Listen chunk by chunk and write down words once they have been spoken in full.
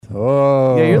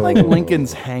Oh. Yeah, you're like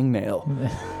Lincoln's hangnail.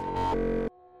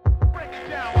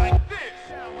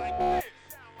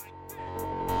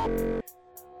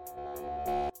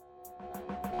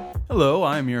 Hello,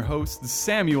 I'm your host,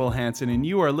 Samuel Hansen, and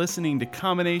you are listening to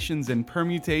Combinations and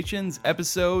Permutations,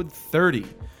 episode 30,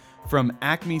 from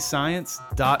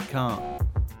acmescience.com.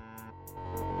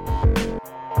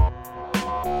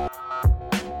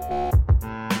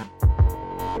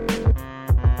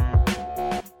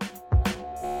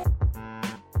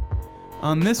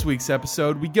 On this week's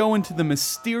episode, we go into the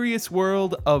mysterious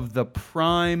world of the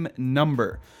prime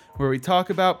number, where we talk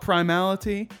about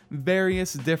primality,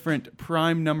 various different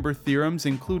prime number theorems,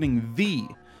 including the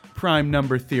prime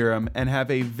number theorem, and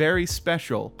have a very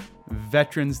special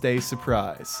Veterans Day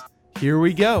surprise. Here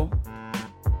we go.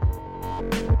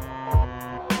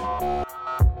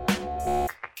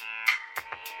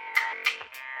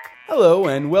 Hello,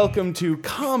 and welcome to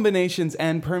Combinations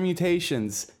and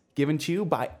Permutations, given to you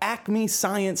by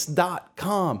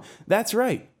acmescience.com. That's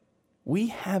right. We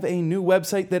have a new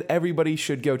website that everybody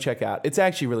should go check out. It's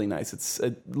actually really nice. It's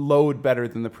a load better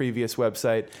than the previous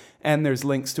website, and there's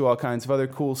links to all kinds of other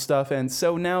cool stuff. And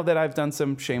so now that I've done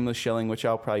some shameless shilling, which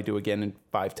I'll probably do again in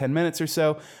 5-10 minutes or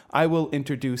so, I will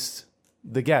introduce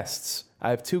the guests.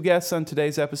 I have two guests on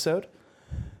today's episode.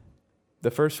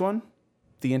 The first one,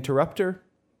 the interrupter,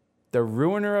 the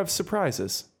ruiner of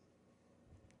surprises,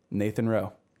 Nathan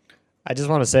Rowe. I just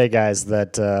want to say, guys,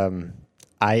 that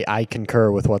I concur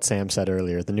with what Sam said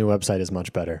earlier. The new website is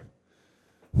much better.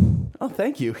 Oh,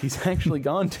 thank you. He's actually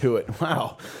gone to it.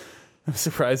 Wow. I'm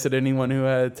surprised that anyone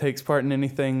who takes part in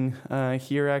anything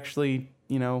here actually,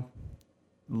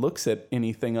 looks at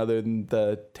anything other than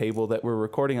the table that we're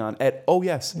recording on at,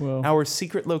 our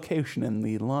secret location in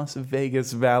the Las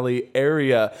Vegas Valley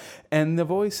area. And the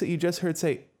voice that you just heard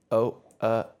say,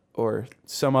 or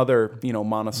some other,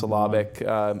 monosyllabic,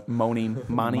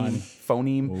 phoneme,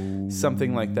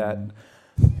 something like that,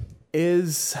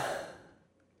 is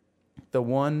the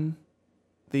one,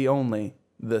 the only,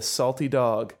 the Salty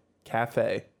Dog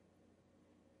Cafe,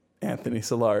 Anthony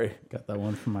Sellari. Got that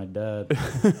one from my dad.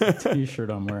 T-shirt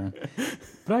I'm wearing.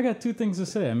 But I got two things to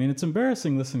say. I mean, it's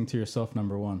embarrassing listening to yourself,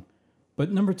 number one. But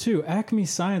number two, Acme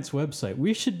Science website.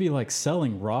 We should be like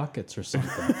selling rockets or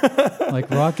something,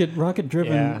 like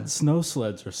rocket-driven snow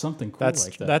sleds or something cool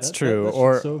like that. That's true.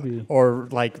 Or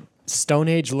like Stone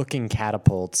Age-looking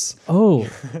catapults. Oh,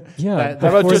 yeah. How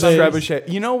about just trebuchet?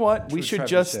 You know what? We should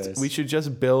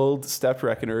just build step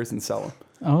reckoners and sell them.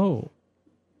 Oh,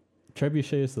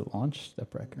 trebuchets that launch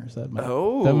step reckoners. That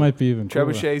might be even cooler.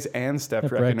 Trebuchets and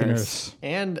step reckoners.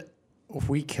 And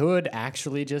we could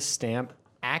actually just stamp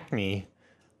Acme,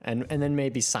 and then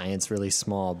maybe science really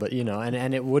small, but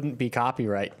and it wouldn't be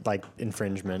copyright like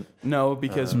infringement. No,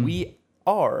 because we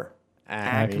are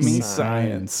Acme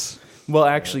Science. Well,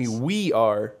 actually, we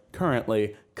are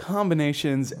currently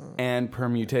Combinations and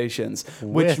Permutations,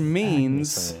 which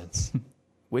means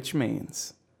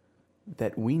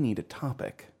that we need a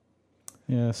topic.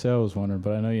 Yeah, see, I was wondering,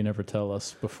 but I know you never tell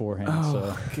us beforehand.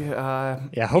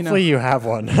 Yeah, hopefully you have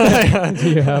one. Do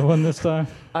you have one this time?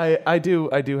 I do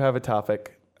have a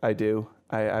topic. I do.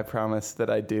 I promise that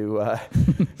I do.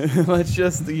 Let's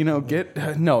just,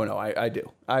 get... No, I do.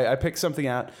 I picked something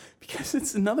out because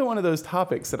it's another one of those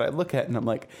topics that I look at and I'm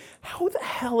like, how the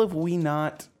hell have we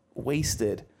not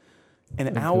wasted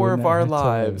an hour of our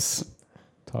lives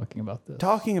talking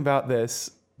about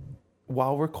this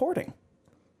while recording?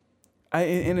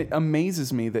 And it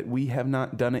amazes me that we have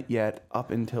not done it yet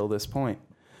up until this point.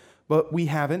 But we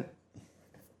haven't.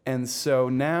 And so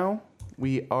now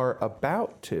we are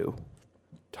about to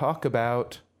talk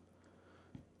about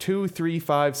 2, 3,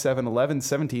 5, 7, 11,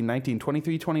 17, 19,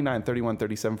 23, 29, 31,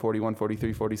 37, 41,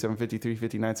 43, 47, 53,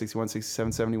 59, 61,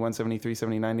 67, 71, 73,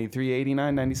 79, 83,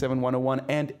 89, 97, 101,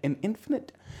 and an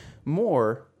infinite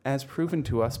more as proven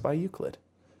to us by Euclid.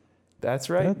 That's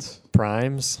right. That's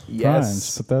primes. Yes.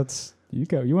 Primes, but that's... You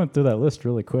went through that list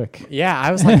really quick. Yeah,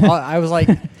 I was like,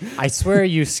 I swear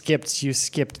you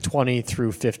skipped 20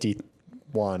 through 51.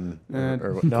 23,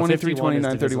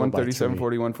 29, 31, 37,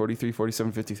 41, 43,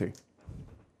 47, 53.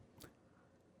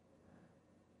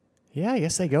 Yeah, I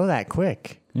guess they go that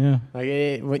quick. Yeah. I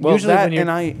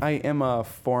am a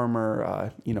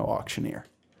former, auctioneer.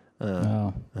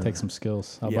 Take some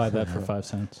skills. I'll buy that for 5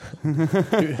 cents.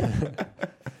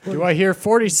 Do I hear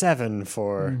 47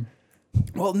 for...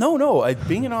 Well, no.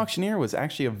 Being an auctioneer was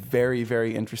actually a very,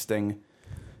 very interesting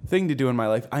thing to do in my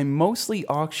life. I mostly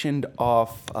auctioned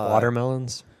off...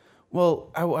 watermelons? Well,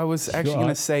 I was actually going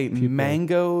to say people.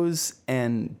 mangoes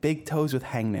and big toes with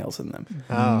hangnails in them.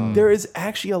 Oh. There is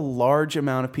actually a large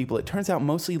amount of people, it turns out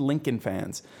mostly Lincoln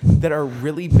fans, that are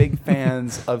really big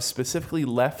fans of specifically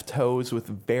left toes with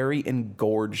very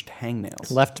engorged hangnails.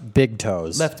 Left big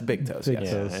toes. Left big toes, Big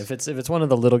yes. Yeah, if it's one of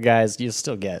the little guys, you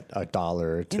still get $1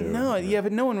 or $2. No, yeah,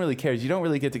 but no one really cares. You don't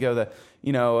really get to go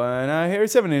and I hear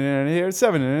 7, and I hear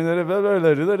 7,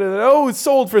 oh, it's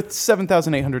sold for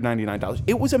 $7,899.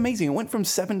 It was amazing. It went from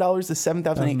 $7 to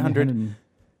 $7,899.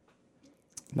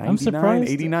 I'm surprised.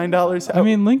 $89. I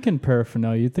mean, Lincoln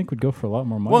paraphernalia you'd think would go for a lot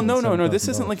more money. Well, than no. This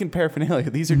isn't $7,000. Lincoln paraphernalia.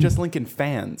 These are just Lincoln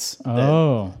fans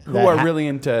Oh. who are really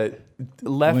into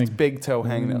left Link- big toe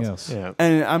hangnails. Yes. Yeah.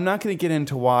 And I'm not going to get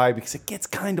into why because it gets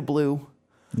kind of blue.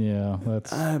 Yeah,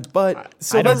 that's But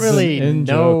so I don't let's- really in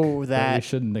know joke that we that.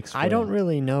 shouldn't explain. I don't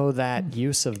really know that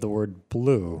use of the word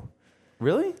blue.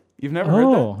 Really? You've never heard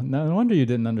that? Oh, no wonder you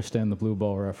didn't understand the blue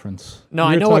ball reference. No, You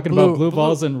I were know what talking about blue- blue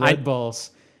balls blue- and I- red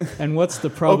balls. And what's the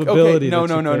probability? Okay. that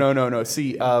you pick? No.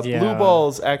 See, blue Yeah.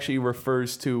 balls actually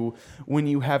refers to when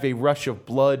you have a rush of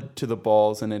blood to the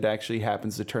balls and it actually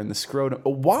happens to turn the scrotum.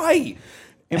 Why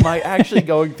am I actually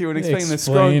going through and explaining the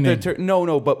scrotum? Explaining.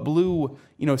 No, but blue,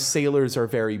 sailors are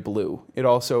very blue. It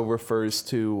also refers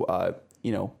to,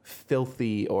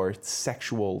 filthy or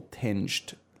sexual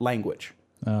tinged language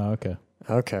Oh, okay.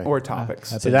 Okay. or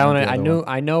topics. I See that one? the I other knew. one.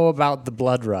 I know about the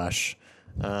blood rush.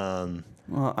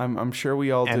 Well, I'm sure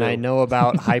we all And do. I know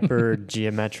about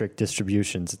hypergeometric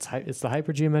distributions. It's the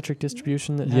hypergeometric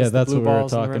distribution that has Yeah, the that's blue what we were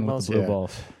balls and the talking red with balls. the blue Yeah.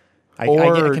 balls.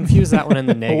 I confuse that one in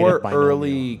the negative or binomial.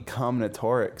 early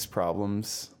combinatorics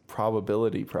problems,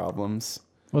 probability problems.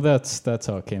 Well, that's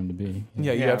how it came to be.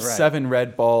 Yeah, you Yeah, have right. 7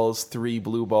 red balls, 3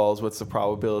 blue balls. What's the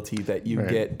probability that you Right.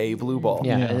 get a blue ball?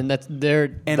 Yeah, Yeah. and that's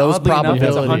they're And those oddly enough,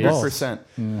 it's probabilities. 100%.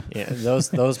 Yeah,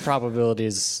 those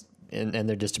probabilities and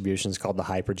their distributions called the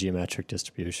hypergeometric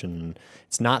distribution.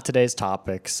 It's not today's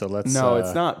topic, so let's. No,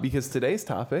 it's not, because today's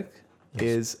topic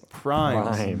is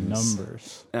primes. Primes.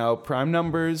 Numbers. Now, prime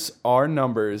numbers are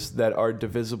numbers that are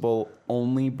divisible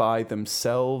only by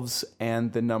themselves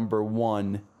and the number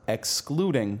 1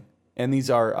 excluding, and these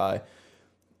are,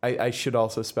 I should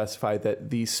also specify that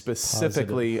these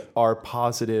specifically are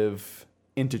positive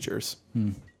integers.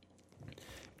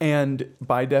 And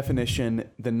by definition,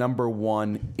 the number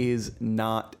 1 is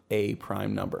not a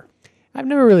prime number. I've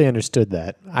never really understood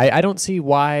that. I don't see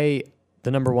why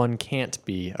the number 1 can't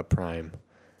be a prime.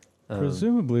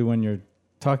 Presumably, when you're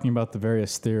talking about the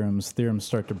various theorems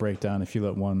start to break down if you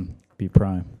let one be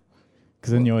prime.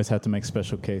 Because then you always have to make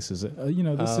special cases.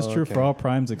 This is true for okay. all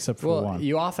primes except for Well, one.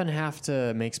 you often have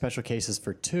to make special cases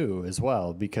for 2 as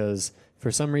well, because for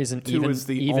some reason, 2 is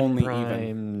the even only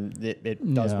prime,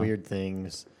 it does Yeah. weird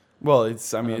things. Well,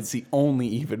 it's the only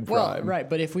even prime. Well, right,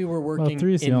 but if we were Well, working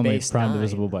 3 is the in only base prime 9,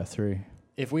 divisible by 3.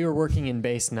 if we were working in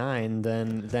base 9,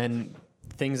 then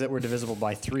things that were divisible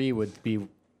by 3 would be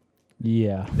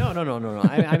Yeah. no.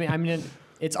 I mean,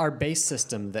 it's our base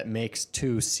system that makes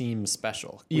 2 seem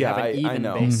special. We Yeah, have an I even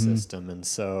know. base system, and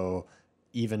so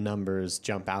even numbers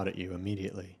jump out at you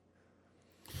immediately.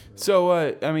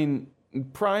 So,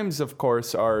 primes, of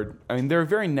course, they're a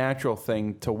very natural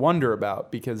thing to wonder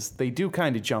about because they do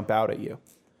kind of jump out at you.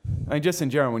 Just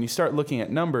in general, when you start looking at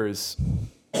numbers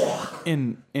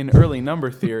in early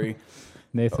number theory,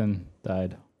 Nathan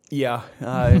died. yeah,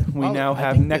 we now I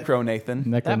have think that- Necro Nathan.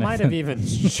 That might have even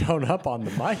shown up on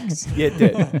the mics. It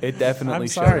did. It definitely I'm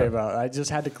showed sorry up. about it. I just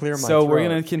had to clear my So throat. we're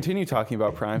going to continue talking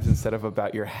about primes instead of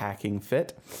about your hacking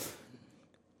fit.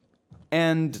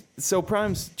 And so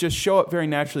primes just show up very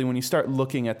naturally when you start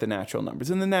looking at the natural numbers.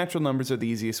 And the natural numbers are the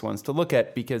easiest ones to look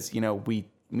at because,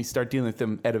 we start dealing with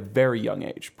them at a very young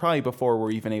age, probably before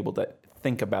we're even able to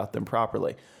think about them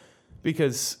properly,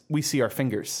 because we see our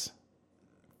fingers.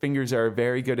 Fingers are a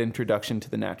very good introduction to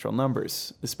the natural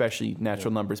numbers, especially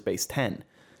natural numbers base 10.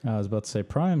 I was about to say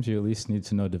primes. You at least need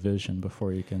to know division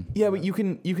before you can. Yeah, but you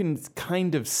can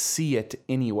kind of see it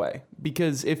anyway,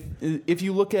 because if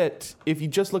you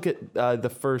just look at the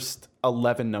first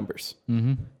 11 numbers,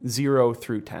 0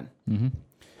 through 10,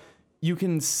 you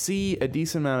can see a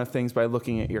decent amount of things by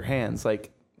looking at your hands. Like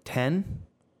 10,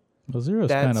 Well, 0 is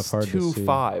that's kind of hard to 2 see.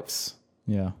 5s.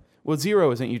 Yeah. Well,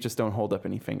 0 isn't. You just don't hold up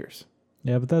any fingers.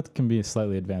 Yeah, but that can be a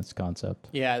slightly advanced concept.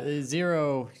 Yeah,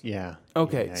 0. Yeah.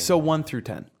 Okay, Yeah, so 1 through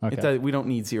 10. Okay. We don't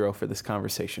need 0 for this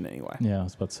conversation anyway. Yeah, I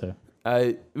was about to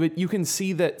say. But you can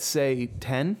see that, say,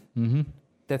 10,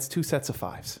 that's 2 sets of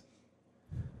 5s.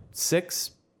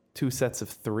 6, 2 sets of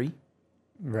 3.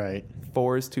 Right.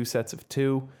 4 is 2 sets of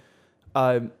 2.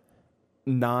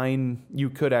 9, you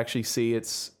could actually see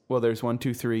there's 1,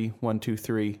 2, 3, 1, 2,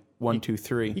 3, 1, 2,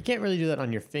 3. You can't really do that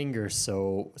on your fingers,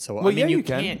 so Well, I mean, yeah, you you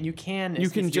can. can. You can. You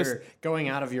can if just- you're going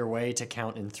out of your way to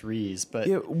count in threes, but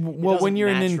Yeah, it well, when doesn't you're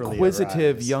an naturally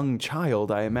inquisitive arise. young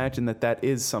child, I imagine that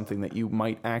is something that you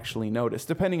might actually notice,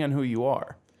 depending on who you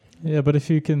are. Yeah, but if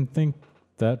you can think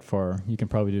that far, you can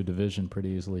probably do division pretty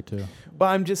easily too. But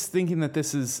I'm just thinking that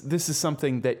this is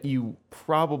something that you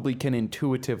probably can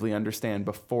intuitively understand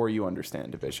before you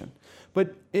understand division.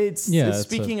 But it's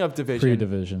speaking of division,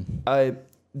 Pre-division.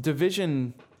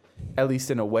 division, at least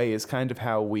in a way, is kind of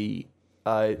how we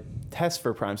test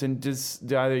for primes. And do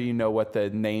either of you know what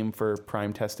the name for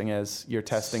prime testing is? You're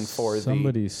testing for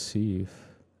Somebody's sieve.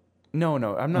 No,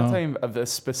 I'm not talking of a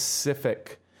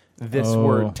specific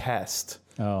word test.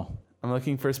 Oh. I'm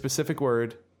looking for a specific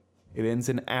word. It ends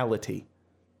in ality.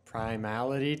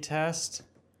 Primality test.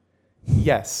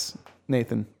 Yes,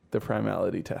 Nathan, the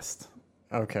primality test.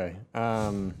 Okay.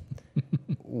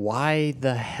 Why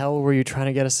the hell were you trying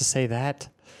to get us to say that?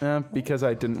 Because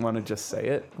I didn't want to just say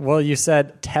it. Well, you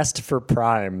said test for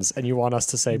primes, and you want us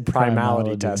to say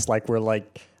primality Primality. test, like we're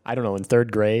like, I don't know, in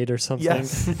third grade or something.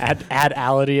 Yes. Add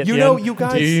ality at You the know, end. you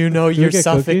guys- Do you know Do you your get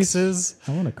cookies? suffixes?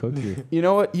 I want a cookie. You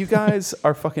know what? You guys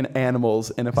are fucking animals,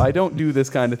 and if I don't do this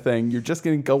kind of thing, you're just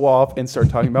going to go off and start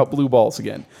talking about blue balls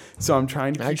again. So I'm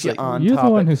trying to keep Actually, you on You're topic.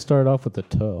 the one who started off with the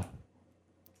toe.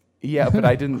 Yeah, but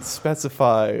I didn't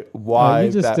specify why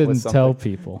you just that didn't was something. tell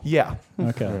people. Yeah.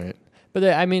 Okay. Right. But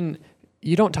I mean,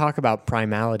 you don't talk about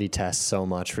primality tests so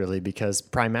much, really, because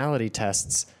primality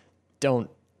tests don't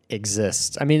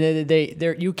exist. I mean,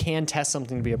 they you can test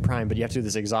something to be a prime, but you have to do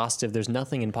this exhaustive. There's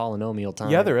nothing in polynomial time.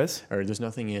 Yeah, there is. Or there's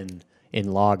nothing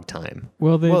in log time.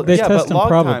 Well, they yeah, test but them log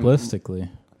time- probabilistically.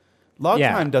 Log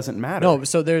Yeah. time doesn't matter. No,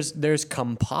 so there's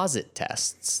composite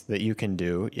tests that you can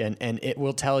do, and it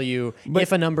will tell you But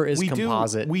if a number is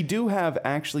composite. We do have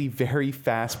actually very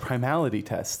fast primality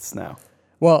tests now.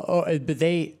 Well, but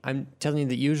I'm telling you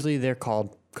that usually they're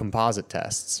called composite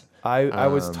tests. I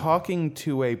was talking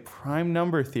to a prime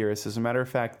number theorist, as a matter of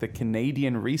fact, the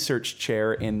Canadian research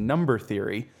chair in number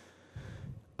theory,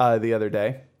 the other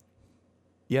day.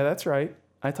 Yeah, that's right.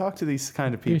 I talk to these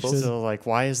kind of people. should- So, like,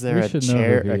 why is there We a should know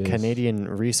chair, who a he is. Canadian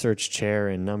research chair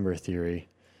in number theory?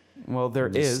 Well, there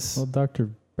is. Well, Dr.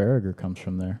 Berger comes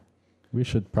from there. We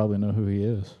should probably know who he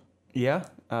is. Yeah.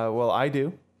 Well, I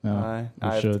do. No,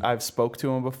 we should. I've spoke to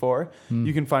him before.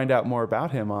 You can find out more about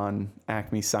him on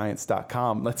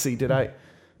acmescience.com. Let's see. Did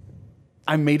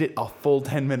I made it a full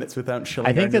 10 minutes without showing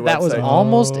I think our new that was website.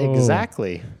 almost Oh.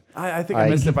 exactly. I think I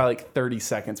missed it by like 30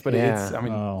 seconds, but Yeah. it's, I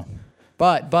mean, Oh.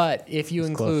 But if you It's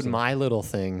include close. my little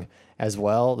thing as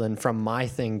well, then from my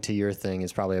thing to your thing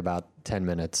is probably about 10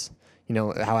 minutes. You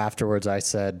know how afterwards I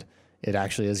said it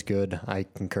actually is good. I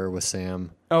concur with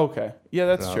Sam. okay. Yeah,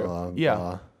 that's Blah, true. blah, Yeah.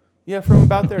 blah. Yeah, from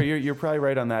about there, you're probably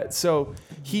right on that. So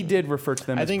he did refer to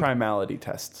them I as think- primality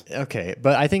tests. Okay,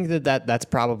 but I think that's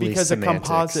probably Because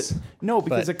semantics. because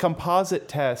But- a composite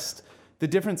test, the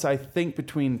difference I think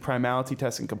between primality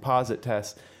tests and composite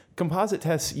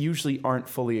tests usually aren't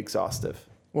fully exhaustive.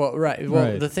 Well, right.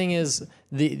 Well, Right. the thing is,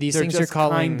 these They're things just are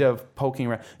calling. kind of poking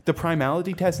around. The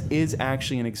primality test is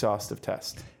actually an exhaustive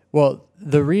test. Well,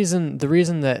 the reason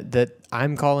that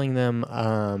I'm calling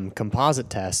them composite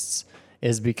tests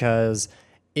is because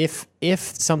if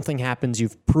something happens,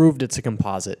 you've proved it's a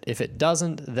composite. If it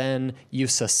doesn't, then you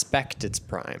suspect it's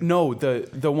prime. No,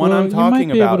 the one Well, I'm you might talking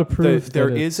be able about, to prove there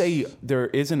that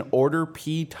is an order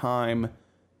p time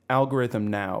algorithm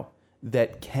now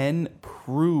that can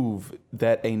prove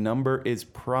that a number is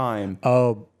prime.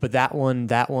 Oh, but that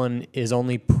one is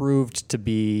only proved to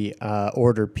be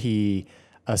order P,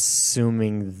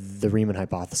 assuming the Riemann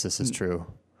hypothesis is true.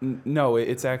 No,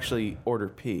 it's actually order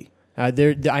p.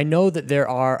 I know that there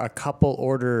are a couple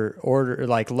order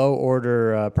like low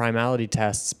order primality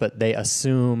tests, but they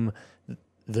assume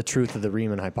the truth of the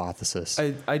Riemann hypothesis.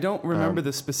 I don't remember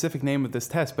the specific name of this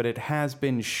test, but it has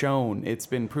been shown. It's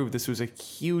been proved. This was a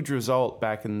huge result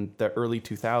back in the early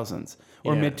 2000s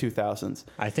or Yeah. mid 2000s.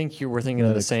 I think you were thinking of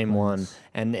That the same one, explains.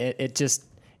 and it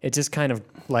just kind of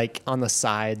like on the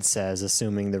side says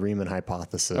assuming the Riemann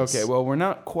hypothesis. Okay, well, we're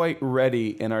not quite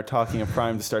ready in our talking of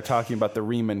prime to start talking about the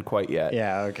Riemann quite yet.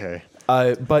 Yeah. Okay.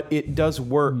 But it does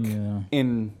work Yeah.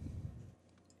 in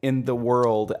the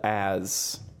world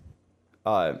as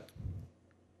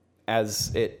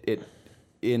it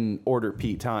in order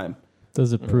p time.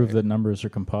 Does it prove that numbers are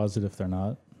composite if they're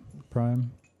not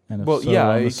prime? And if Well, so, yeah,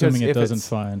 I'm because assuming it if doesn't it's-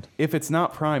 find. If it's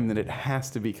not prime, then it has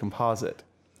to be composite.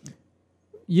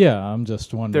 Yeah, I'm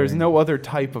just wondering. There's no other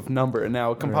type of number.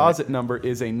 Now, a composite number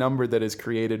is a number that is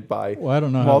created by Well, I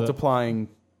don't know how multiplying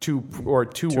two or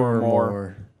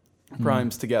more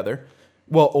primes together.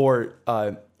 Well, or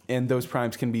and those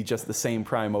primes can be just the same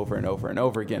prime over and over and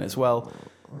over again as well.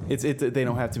 They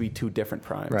don't have to be two different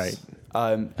primes. Right.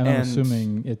 And I'm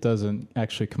assuming it doesn't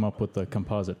actually come up with the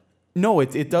composite. No,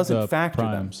 it doesn't factor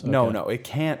primes. them. Okay. No, it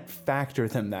can't factor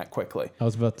them that quickly. I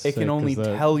was about to say, it can only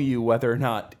tell you whether or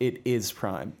not it is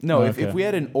prime. No, if we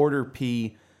had an order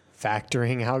P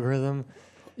factoring algorithm.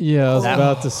 Yeah, I was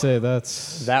about to say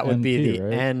that would NP, be the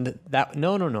right? end. That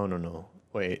no.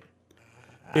 Wait.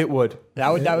 It would.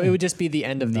 It would just be the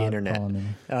end of the internet.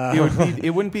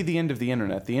 It wouldn't be the end of the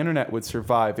internet. The internet would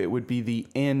survive. It would be the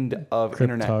end of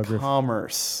internet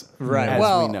commerce, right?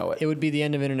 As we know it. It would be the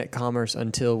end of internet commerce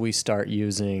until we start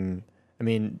using. I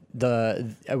mean,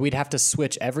 we'd have to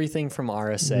switch everything from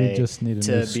RSA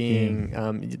to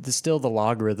being still the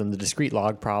logarithm. The discrete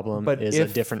log problem is a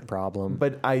different problem.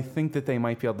 But I think that they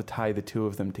might be able to tie the two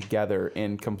of them together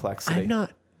in complexity.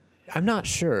 I'm not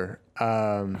sure.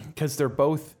 Because they're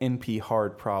both NP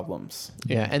hard problems.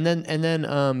 Yeah, and then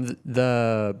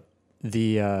the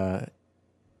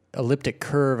elliptic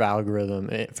curve algorithm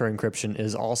for encryption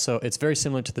is also, it's very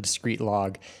similar to the discrete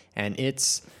log, and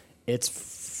it's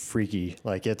freaky.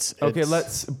 Like it's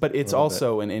but it's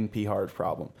also an NP hard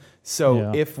problem.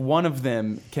 So if one of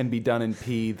them can be done in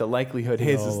P, the likelihood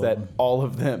is that all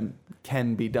of them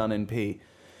can be done in P.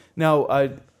 Now,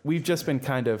 we've just been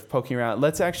kind of poking around.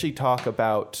 Let's actually talk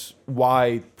about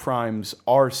why primes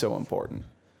are so important.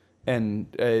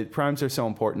 And primes are so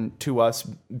important to us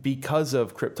because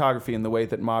of cryptography and the way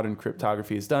that modern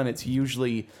cryptography is done. It's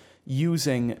usually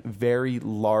using very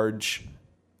large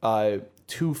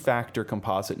two-factor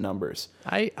composite numbers.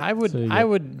 I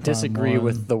would disagree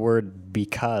with the word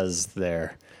because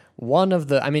there. One of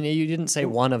the, I mean, you didn't say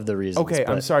one of the reasons. Okay,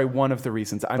 I'm sorry, one of the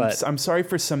reasons. I'm sorry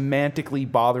for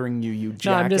semantically bothering you jackass.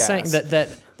 No, I'm just saying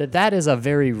that is a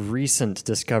very recent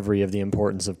discovery of the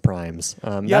importance of primes.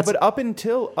 But up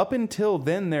until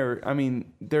then,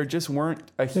 there just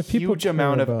weren't a huge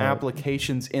amount of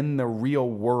applications in the real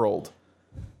world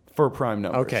for prime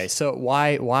numbers. Okay, so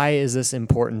why is this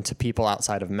important to people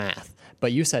outside of math?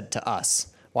 But you said to us.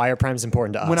 Why are primes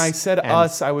important to us? When I said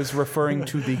us, I was referring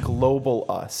to the global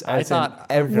us, as in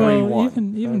everyone. Well,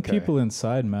 even people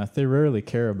inside math, they rarely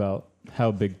care about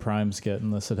how big primes get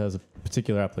unless it has a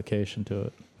particular application to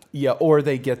it. Yeah, or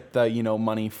they get the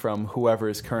money from whoever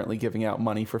is currently giving out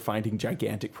money for finding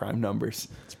gigantic prime numbers.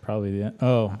 It's probably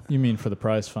you mean for the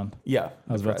prize fund? Yeah,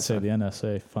 I was about to say the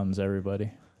NSA funds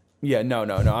everybody. Yeah, no.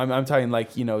 I'm talking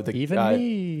like the even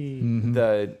me.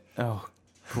 The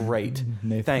great.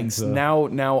 Nathan's, thanks.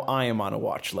 Now I am on a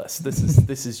watch list.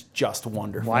 This is just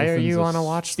wonderful. Why are you on a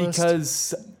watch list?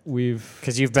 Because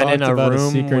you've been in a about room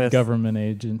a secret with government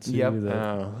agency. Yep.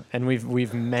 And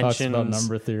we've mentioned about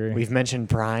number theory. We've mentioned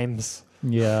primes.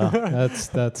 Yeah,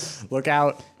 that's look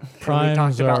out. Primes we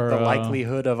talked about the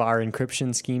likelihood of our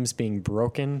encryption schemes being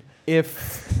broken.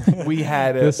 If we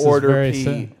had an order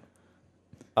P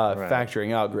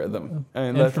factoring algorithm.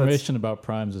 Information about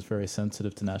primes is very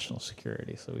sensitive to national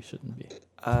security, so we shouldn't be.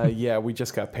 Yeah, we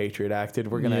just got Patriot Acted.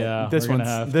 This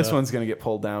one's gonna get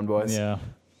pulled down, boys. Yeah.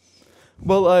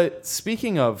 Well,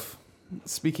 speaking of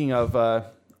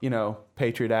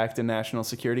Patriot Act and national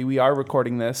security, we are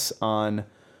recording this on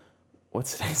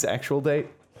what's today's actual date?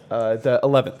 The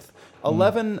 11th.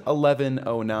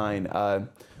 11/11/09,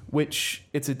 which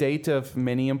it's a date of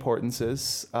many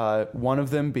importances. One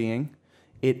of them being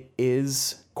it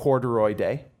is Corduroy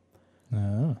Day.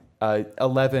 Oh.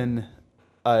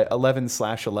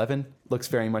 11/11 looks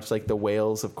very much like the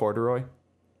whales of corduroy.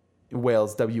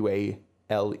 Whales,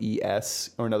 WALES,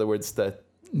 or in other words, the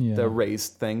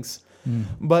raised things.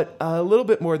 But a little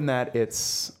bit more than that,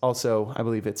 it's also, I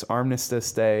believe it's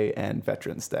Armistice Day and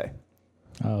Veterans Day.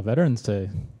 Veterans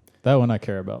Day. That one I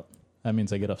care about. That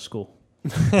means I get off school.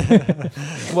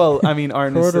 Well, Armistice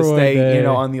Corduroy Day,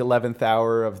 on the 11th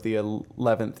hour of the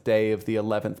 11th day of the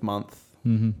 11th month.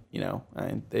 And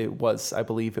I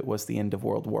believe it was the end of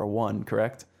World War I,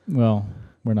 correct? Well,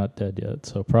 we're not dead yet,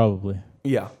 so probably.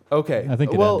 Yeah. Okay. I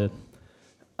think it ended.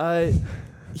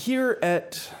 Here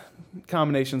at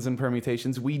Combinations and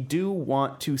Permutations, we do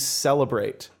want to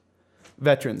celebrate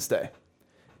Veterans Day.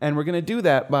 And we're going to do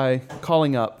that by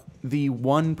calling up the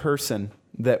one person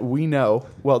that we know.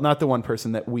 Well, not the one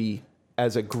person that we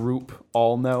as a group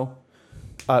all know.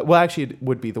 Actually, it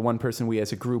would be the one person we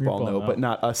as a group all know, but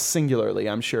not us singularly.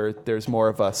 I'm sure there's more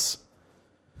of us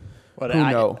who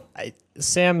know.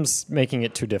 Sam's making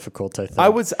it too difficult, I think.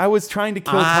 I was trying to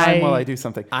kill time while I do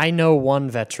something. I know one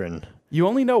veteran. You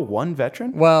only know one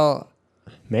veteran? Well,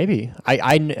 maybe.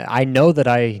 I know that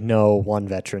I know one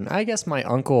veteran. I guess my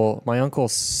uncle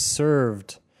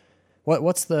served.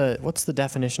 What's the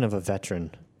definition of a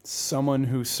veteran? Someone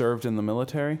who served in the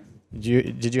military?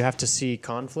 Did you have to see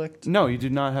conflict? No, you do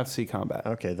not have to see combat.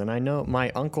 Okay, then I know my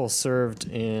uncle served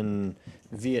in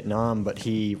Vietnam, but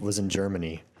he was in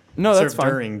Germany. No, that's served fine.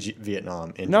 during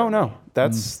Vietnam. In No, Germany.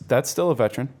 that's still a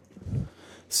veteran.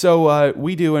 So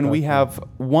we do, and we have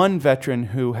one veteran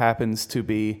who happens to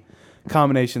be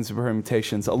Combinations and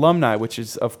Permutations alumni, which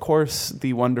is, of course,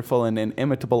 the wonderful and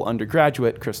inimitable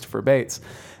undergraduate, Christopher Bates.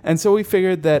 And so we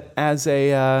figured that as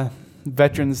a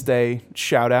Veterans Day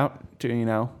shout out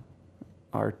to,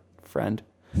 our friend,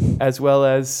 as well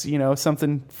as,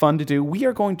 something fun to do, we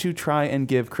are going to try and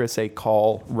give Chris a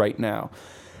call right now.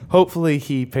 Hopefully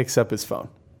he picks up his phone.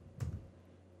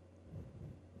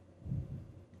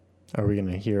 Are we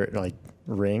gonna hear it like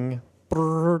ring?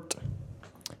 Brrrt.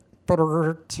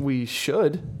 Brrrt. We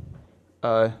should.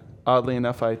 Oddly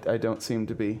enough, I don't seem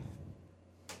to be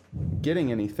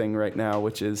getting anything right now,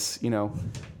 which is,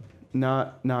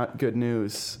 not good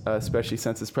news, especially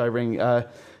since it's probably ringing.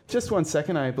 Just 1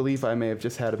 second, I believe I may have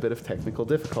just had a bit of technical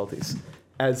difficulties.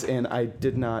 As in, I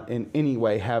did not in any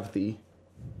way have the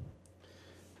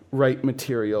right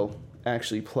material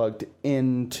actually plugged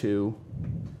into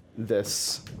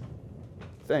this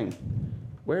thing.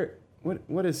 What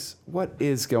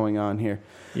is going on here?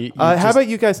 How about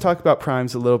you guys talk about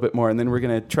primes a little bit more, and then we're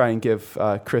going to try and give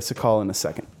Chris a call in a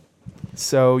second.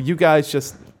 So you guys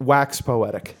just wax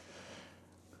poetic.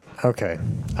 Okay.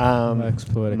 Wax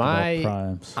poetic about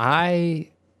primes. I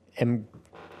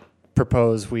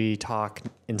propose we talk,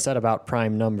 instead about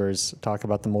prime numbers, talk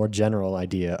about the more general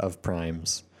idea of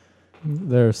primes.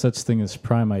 There's such thing as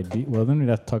prime ideal. Well, then we'd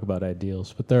have to talk about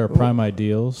ideals. But there are prime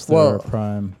ideals. There are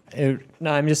prime.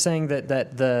 No, I'm just saying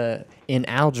that in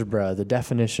algebra, the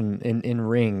definition in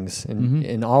rings,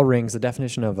 in all rings, the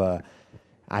definition of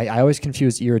I always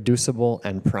confuse irreducible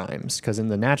and primes, because in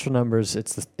the natural numbers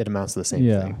it amounts to the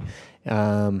same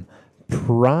thing.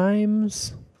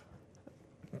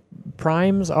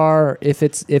 Primes are if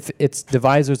its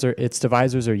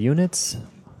divisors are units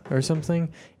or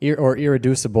something. Or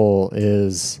irreducible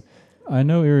is. I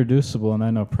know irreducible and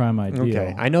I know prime ideal.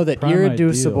 Okay, I know that prime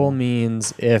irreducible ideal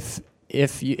means if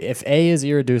A is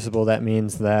irreducible, that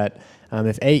means that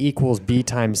if A equals B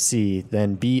times C,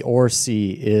 then B or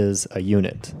C is a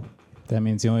unit. That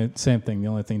means the only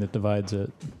thing that divides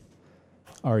it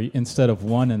are, instead of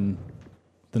one in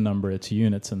the number, it's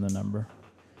units in the number.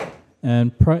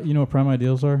 And you know what prime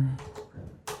ideals are?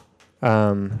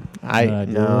 I'm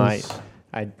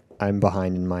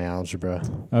behind in my algebra.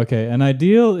 Okay, an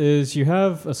ideal is you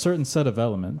have a certain set of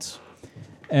elements,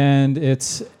 and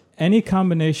it's any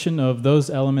combination of those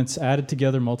elements added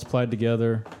together, multiplied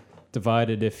together,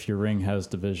 divided if your ring has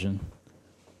division.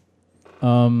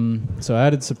 So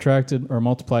added, subtracted, or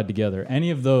multiplied together.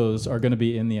 Any of those are going to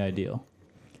be in the ideal.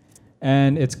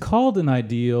 And it's called an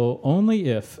ideal only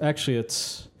if, actually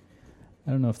I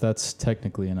don't know if that's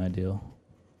technically an ideal.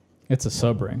 It's a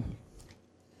subring.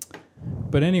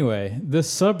 But anyway, this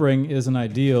subring is an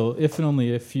ideal if and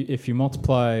only if you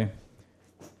multiply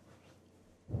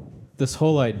this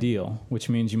whole ideal, which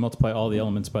means you multiply all the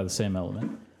elements by the same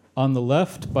element, on the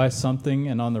left by something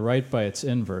and on the right by its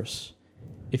inverse.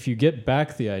 If you get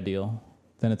back the ideal,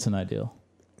 then it's an ideal.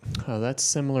 Oh, that's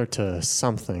similar to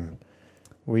something.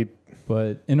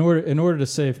 But in order to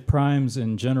save primes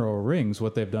in general rings,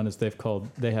 what they've done is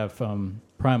they have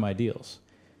prime ideals.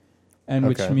 And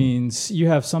which means you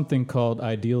have something called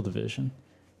ideal division,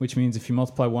 which means if you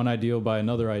multiply one ideal by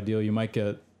another ideal, you might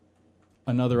get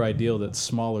another ideal that's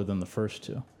smaller than the first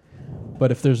two.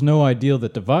 But if there's no ideal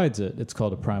that divides it, it's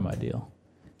called a prime ideal.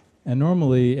 And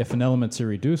normally, if an element's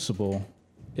irreducible,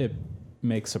 it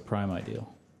makes a prime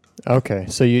ideal. Okay,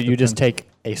 so you just take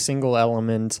a single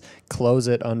element, close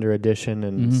it under addition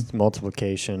and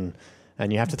multiplication,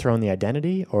 and you have to throw in the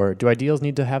identity? Or do ideals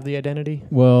need to have the identity?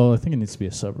 Well, I think it needs to be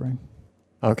a subring.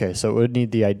 Okay, so it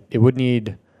would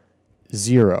need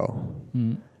 0,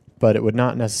 but it would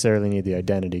not necessarily need the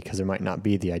identity because there might not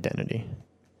be the identity.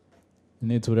 It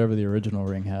needs whatever the original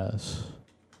ring has.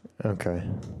 Okay.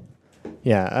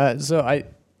 Yeah, if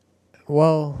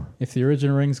the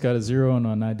original ring's got a 0 and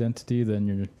an identity, then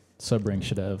your subring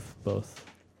should have both.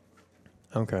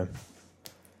 Okay.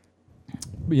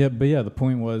 But yeah, the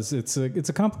point was it's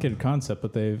a complicated concept,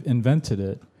 but they've invented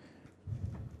it.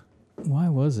 Why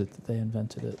was it that they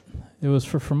invented it? It was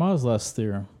for Fermat's last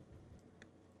theorem.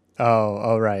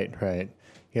 Oh, right.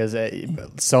 Because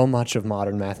so much of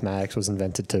modern mathematics was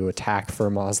invented to attack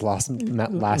Fermat's last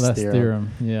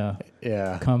theorem. Yeah.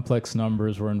 Complex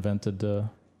numbers were invented to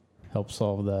help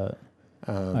solve that.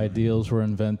 Ideals were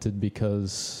invented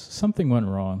because something went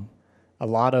wrong. a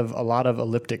lot of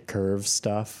elliptic curve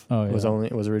stuff was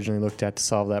originally looked at to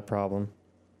solve that problem.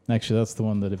 Actually, that's the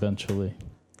one that eventually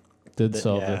did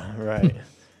solve it. Right.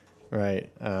 Right.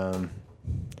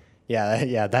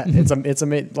 It's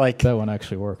amazing. Like that one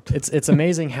actually worked. It's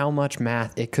amazing how much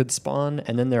math it could spawn,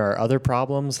 and then there are other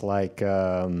problems like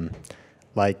the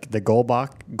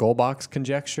Goldbach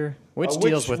conjecture, which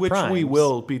deals with primes. Which we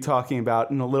will be talking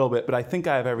about in a little bit, but I think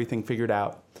I have everything figured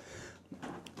out.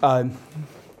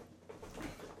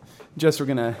 Just we're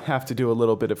gonna have to do a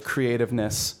little bit of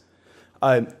creativeness,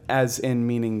 as in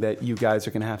meaning that you guys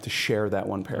are gonna have to share that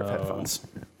one pair of headphones.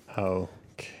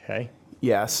 Okay.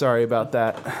 Yeah, sorry about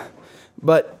that.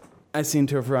 But I seem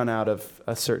to have run out of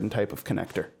a certain type of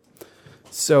connector.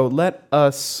 So let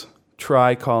us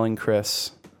try calling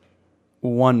Chris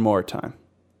one more time.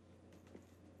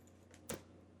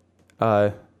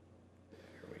 There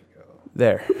we go.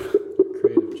 There.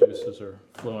 Creative juices are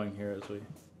flowing here as we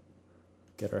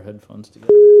get our headphones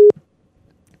together.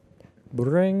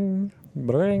 Bring.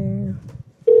 There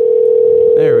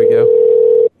we go.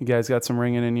 You guys got some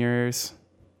ringing in your ears?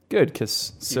 Good,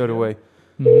 because so do we.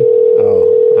 Mm-hmm.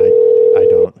 Oh, I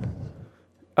don't.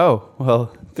 Oh,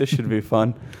 well, this should be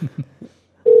fun.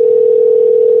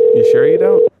 You sure you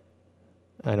don't?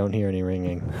 I don't hear any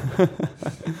ringing.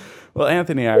 Well,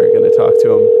 Anthony and I are going to talk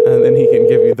to him, and then he can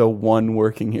give you the one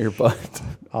working earbud.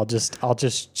 I'll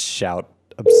just shout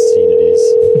obscenities.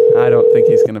 I don't think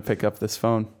he's going to pick up this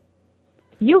phone.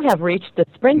 You have reached the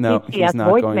Sprint he's PCS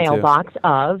not going voicemail to. box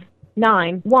of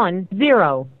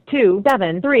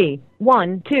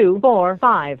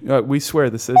 910-273-1245. We swear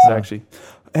this is actually.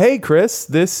 Hey, Chris,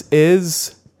 this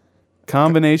is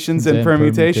Combinations and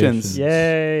Permutations.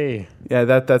 Yay! Yeah,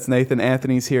 that's Nathan.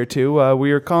 Anthony's here too.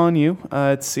 We are calling you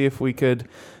to see if we could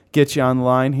get you on the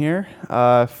line here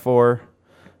for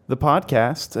the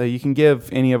podcast. You can give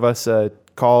any of us a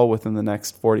call within the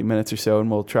next 40 minutes or so,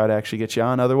 and we'll try to actually get you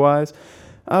on. Otherwise,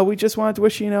 we just wanted to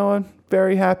wish you a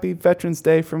very happy Veterans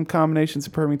Day from Combinations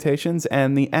and Permutations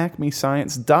and the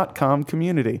acmescience.com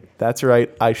community. That's right.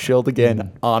 I shilled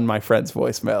again on my friend's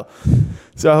voicemail.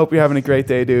 So I hope you're having a great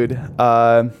day, dude.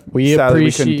 Sadly, we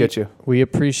couldn't get you. We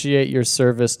appreciate your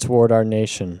service toward our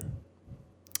nation.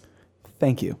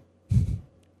 Thank you.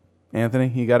 Anthony,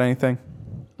 you got anything?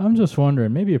 I'm just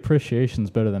wondering, maybe appreciation's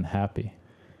better than happy.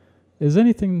 Is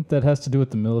anything that has to do with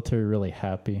the military really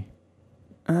happy?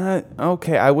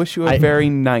 Okay. I wish you a very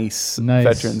nice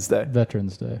Veterans Day.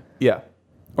 Veterans Day. Yeah.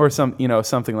 Or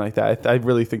something like that. I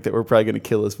really think that we're probably going to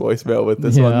kill his voicemail with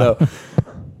this one, though.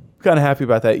 Kind of happy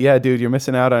about that. Yeah, dude, you're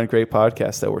missing out on a great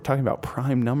podcast, though. We're talking about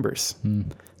prime numbers.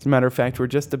 As a matter of fact, we're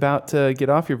just about to get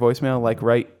off your voicemail, like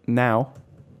right now,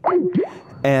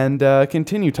 and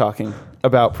continue talking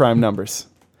about prime numbers.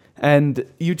 And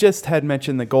you just had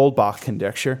mentioned the Goldbach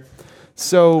conjecture.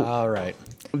 So all right.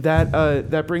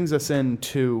 That brings us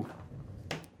into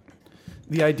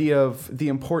the idea of the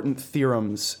important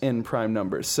theorems in prime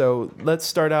numbers. So let's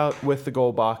start out with the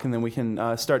Goldbach, and then we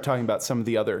can start talking about some of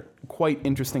the other quite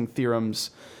interesting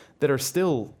theorems that are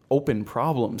still open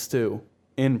problems, too,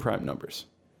 in prime numbers.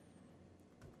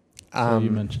 So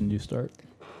you mentioned you start.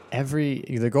 The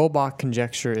Goldbach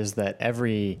conjecture is that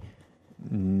every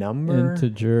number...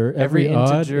 Every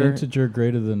odd integer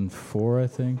greater than 4, I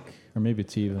think. Or maybe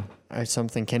it's even. Or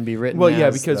something can be written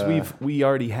because we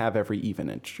already have every even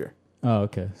integer. Oh,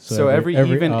 okay. So every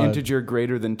even integer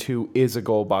greater than 2 is a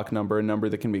Goldbach number, a number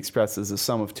that can be expressed as a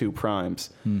sum of 2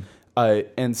 primes.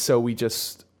 And so we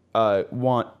just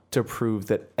want to prove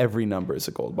that every number is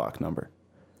a Goldbach number.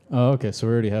 Oh, okay. So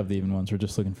we already have the even ones. We're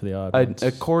just looking for the odd ones.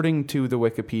 According to the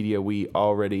Wikipedia, we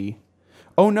already...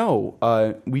 Oh,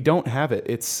 no. We don't have it.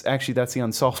 It's actually, that's the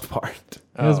unsolved part.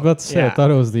 I was about to say, I thought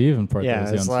it was the even part that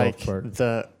was the unsolved part.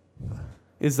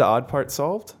 Is the odd part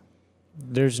solved?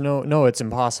 There's no, it's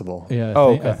impossible. Yeah,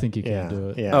 I think you can't do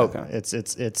it. Yeah, okay. It's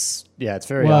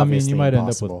very well, obviously you might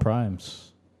impossible. end up with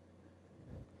primes.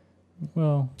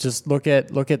 Well, just look at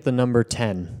the number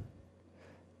 10.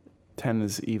 10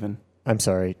 is even. I'm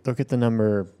sorry. Look at the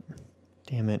number.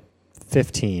 Damn it,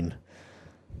 15.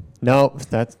 No,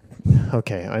 that's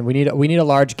okay. We need a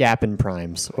large gap in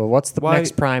primes. Well, what's the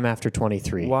next prime after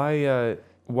 23? Why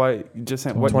just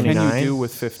what 29? can you do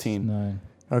with 15? 9.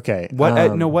 Okay.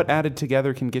 What added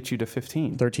together can get you to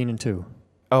 15? 13 and 2.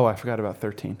 Oh, I forgot about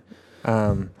 13.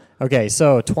 Okay,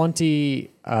 so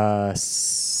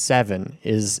 27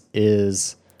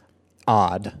 is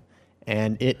odd,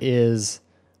 and it is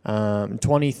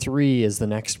 23 is the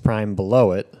next prime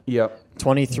below it. Yep.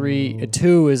 23,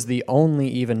 2 is the only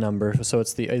even number, so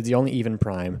it's the only even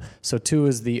prime. So 2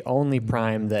 is the only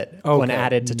prime that, when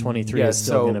added to 23, is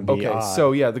still going to be odd.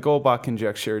 So yeah, the Goldbach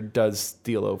conjecture does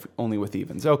deal only with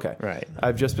evens. Okay, right.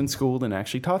 I've just been schooled and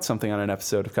actually taught something on an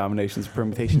episode of Combinations and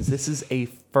Permutations. This is a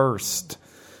first.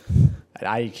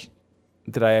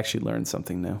 Did I actually learn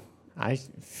something new? I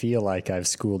feel like I've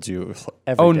schooled you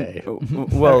every day.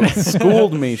 Well,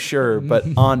 schooled me, sure, but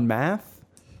on math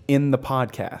in the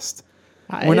podcast.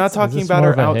 We're not talking about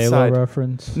our outside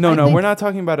reference. No, we're not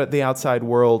talking about the outside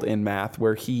world in math,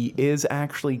 where he is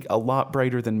actually a lot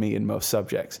brighter than me in most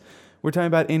subjects. We're talking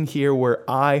about in here where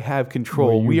I have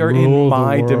control. We are in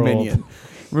my dominion.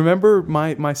 Remember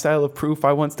my style of proof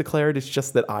I once declared? It's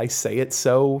just that I say it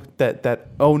so that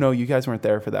oh no, you guys weren't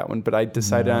there for that one, but I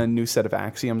decided on a new set of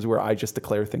axioms where I just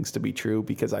declare things to be true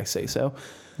because I say so.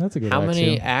 That's a good How axiom.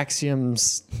 many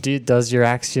axioms does your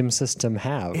axiom system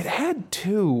have? It had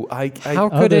 2.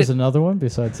 There's another one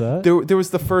besides that? There was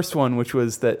the first one, which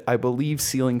was that I believe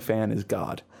ceiling fan is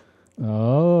God.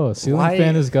 Oh, ceiling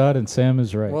fan is God and Sam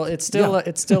is right. Well, it's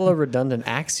still a redundant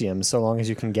axiom so long as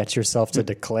you can get yourself to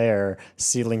declare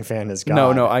ceiling fan is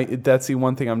God. No, that's the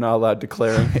one thing I'm not allowed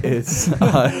declaring is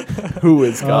who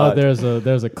is God.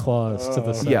 There's a clause to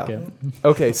the second. Yeah.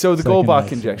 Okay, so the Second Goldbach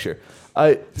axiom. conjecture.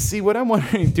 See, what I'm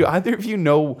wondering, do either of you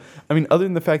know, I mean, other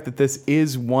than the fact that this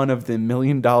is one of the $1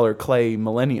 million clay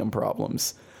millennium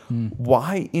problems,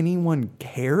 why anyone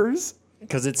cares?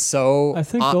 Because it's so. I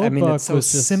think Goldbach it's so was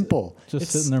simple.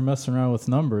 Just sitting there messing around with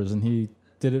numbers, and he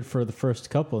did it for the first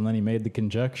couple, and then he made the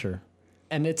conjecture.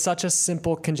 And it's such a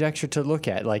simple conjecture to look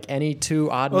at, like any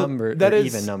two odd numbers,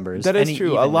 even numbers. That is any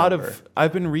true. even A lot number. of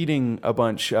I've been reading a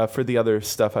bunch for the other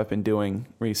stuff I've been doing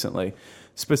recently,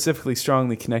 specifically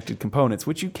strongly connected components,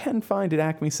 which you can find at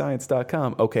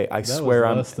acmescience.com. Okay, I That swear was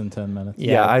I'm less than 10 minutes.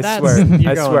 Yeah, I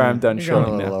swear I'm done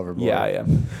showing now. Overboard. Yeah, I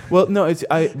am. Well, no,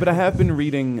 but I have been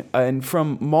reading, and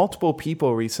from multiple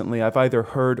people recently, I've either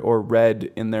heard or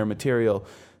read in their material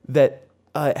that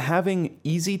having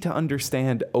easy to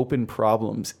understand open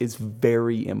problems is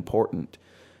very important,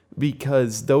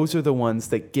 because those are the ones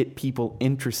that get people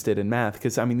interested in math.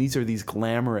 Because, I mean, these are these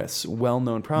glamorous,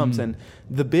 well-known problems. And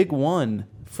the big one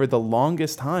for the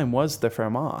longest time was the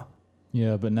Fermat.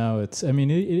 Yeah, but now it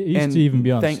used to even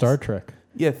be on Star Trek.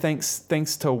 Yeah,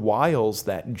 thanks to Wiles,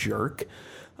 that jerk,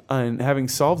 and having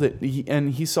solved it.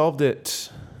 He solved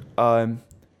it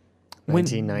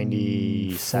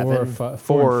 1997?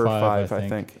 Four or five, I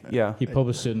think. Yeah. He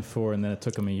published it in 4, and then it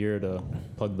took him a year to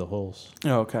plug the holes.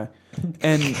 Oh, okay.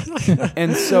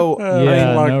 And so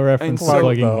no reference to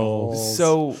plugging holes.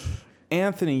 So,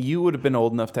 Anthony, you would have been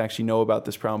old enough to actually know about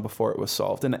this problem before it was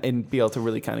solved and be able to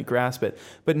really kind of grasp it.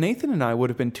 But Nathan and I would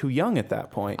have been too young at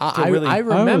that point. I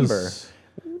remember.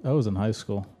 I was in high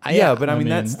school. But I mean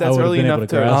that's early enough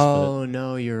to. Oh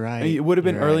no, you're right. It would have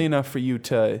been early enough for you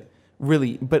to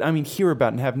really, but I mean, hear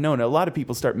about and have known. A lot of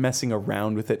people start messing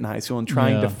around with it in high school and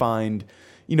trying to find,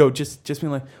 just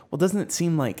being like, well, doesn't it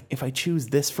seem like if I choose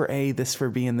this for A, this for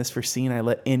B, and this for C, and I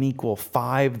let N equal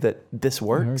 5, that this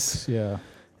works? Yeah.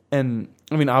 And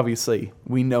I mean, obviously,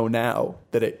 we know now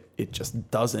that it just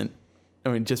doesn't. I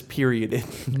mean, just period,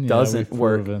 it doesn't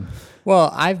work.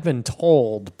 Well, I've been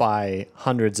told by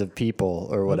hundreds of people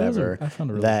or whatever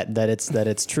that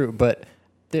it's true, but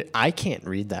I can't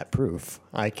read that proof.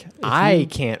 I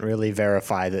can't really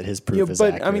verify that his proof is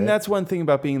accurate. I mean, that's one thing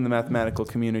about being in the mathematical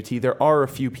community. There are a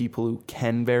few people who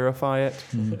can verify it.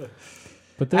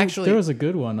 But there was a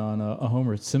good one on a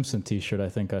Homer Simpson T-shirt I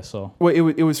think I saw. Well,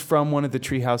 it was from one of the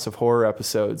Treehouse of Horror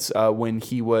episodes when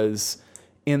he was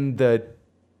in the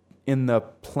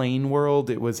plane world.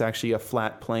 It was actually a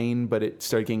flat plane, but it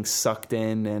started getting sucked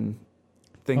in and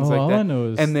things like that. I know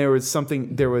is and there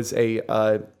was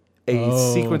a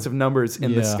sequence of numbers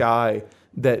in the sky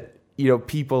that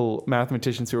people,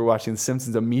 mathematicians who were watching The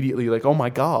Simpsons, immediately like, oh my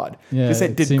god,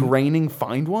 did Graining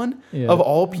find one of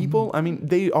all people? I mean,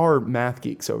 they are math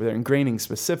geeks over there, and Graining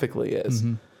specifically is.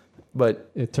 But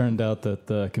it turned out that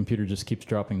the computer just keeps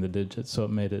dropping the digits, so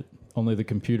it made it only the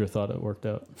computer thought it worked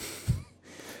out.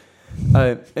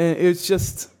 It's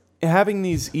just having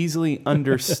these easily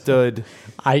understood.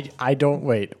 I don't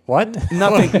wait. What?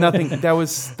 Nothing. That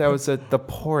was the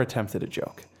poor attempt at a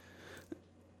joke.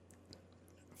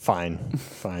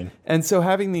 Fine. And so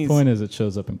having these. Point is, it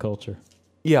shows up in culture.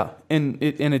 Yeah, and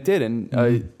it did,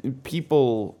 and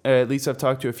people. At least I've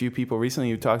talked to a few people recently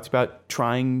who talked about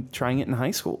trying it in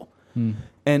high school.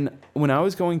 And when I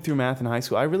was going through math in high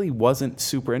school, I really wasn't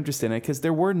super interested in it because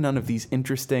there were none of these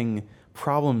interesting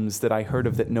problems that I heard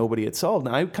of that nobody had solved.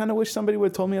 And I kind of wish somebody would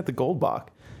have told me at the Goldbach,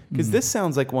 because this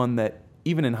sounds like one that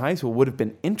even in high school would have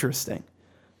been interesting.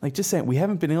 Like just saying, we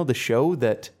haven't been able to show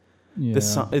that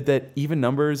that even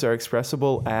numbers are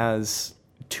expressible as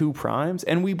 2 primes,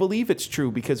 and we believe it's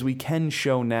true because we can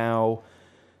show now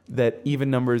that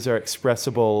even numbers are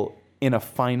expressible in a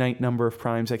finite number of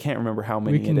primes. I can't remember how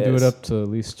many it is. We can do it up to at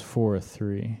least 4 or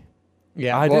 3.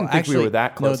 Yeah, I didn't think we were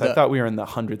that close. I thought we were in the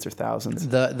hundreds or thousands.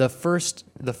 The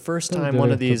first time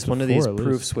one of these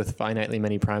proofs with finitely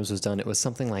many primes was done, it was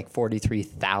something like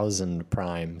 43,000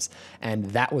 primes, and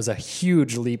that was a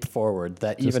huge leap forward.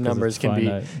 That just even numbers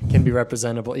can be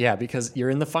representable. Yeah, because you're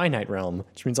in the finite realm,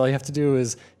 which means all you have to do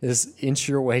is inch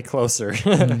your way closer.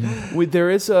 Mm-hmm. There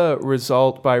is a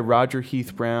result by Roger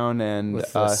Heath Brown and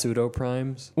with pseudo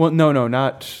primes. Well, no,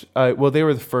 not. Well, they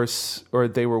were the first, or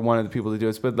they were one of the people to do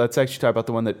this. But let's actually talk about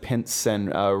the one that Pintz and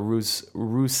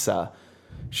Rusa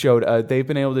showed. They've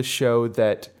been able to show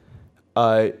that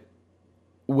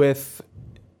with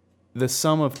the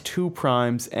sum of 2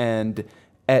 primes and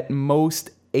at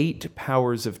most 8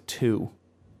 powers of 2,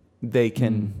 they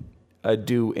can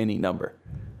do any number.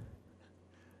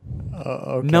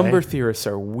 Okay. Number theorists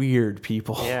are weird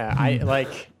people. Yeah,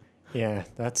 Yeah,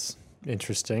 that's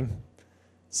interesting.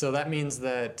 So that means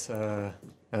that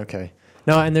okay.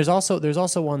 No, and there's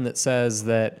also one that says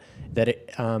that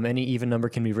any even number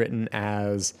can be written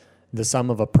as the sum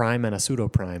of a prime and a pseudo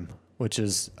prime, which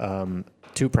is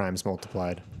 2 primes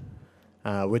multiplied,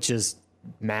 which is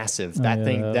massive.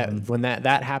 When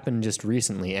that happened just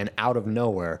recently and out of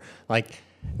nowhere, like.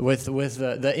 With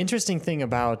the interesting thing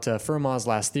about Fermat's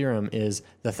last theorem is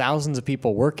the thousands of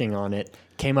people working on it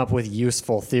came up with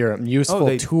useful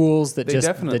tools that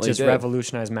just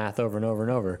revolutionize math over and over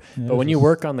and over. Yeah, but when you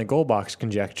work on the Goldbach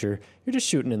conjecture, you're just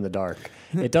shooting in the dark.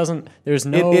 It doesn't. There's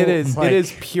no. It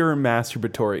is pure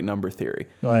masturbatory number theory.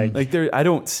 I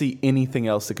don't see anything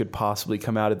else that could possibly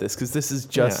come out of this because this is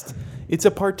just it's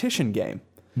a partition game.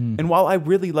 And while I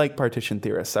really like partition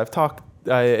theorists,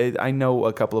 I know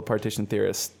a couple of partition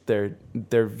theorists. They're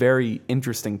very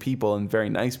interesting people and very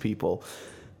nice people,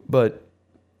 but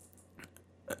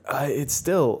it's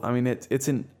still. I mean, it's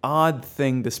an odd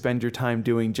thing to spend your time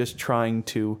doing, just trying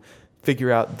to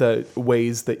figure out the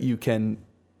ways that you can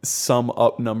sum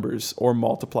up numbers or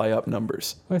multiply up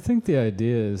numbers. I think the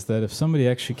idea is that if somebody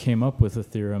actually came up with a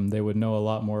theorem, they would know a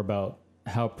lot more about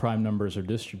how prime numbers are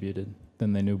distributed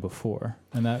than they knew before,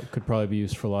 and that could probably be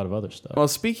used for a lot of other stuff. Well,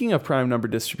 speaking of prime number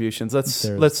distributions, let's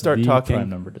start talking prime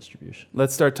number distribution.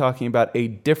 Let's start talking about a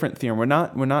different theorem.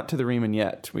 We're not to the Riemann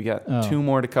yet. We got 2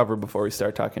 more to cover before we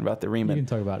start talking about the Riemann. You can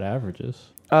talk about averages.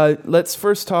 Let's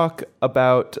first talk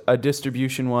about a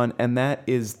distribution one, and that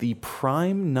is the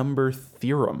prime number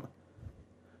theorem.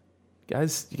 You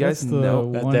guys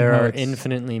know that there are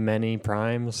infinitely many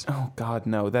primes? Oh God,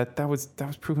 no! That was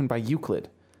proven by Euclid.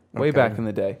 Way back in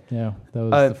the day. Yeah, that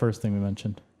was the first thing we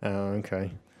mentioned. Oh,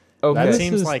 okay. Okay. That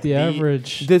seems like the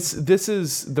average. This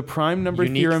is the prime number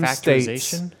theorem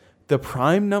states the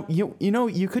prime number.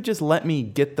 You could just let me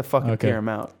get the fucking theorem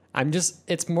out.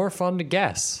 It's more fun to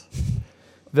guess.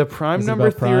 The prime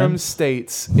number theorem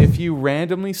states if you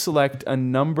randomly select a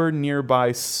number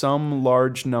nearby some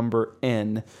large number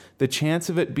n, the chance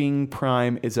of it being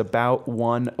prime is about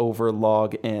 1 over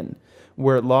log n.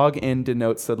 Where log n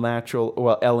denotes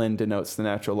ln denotes the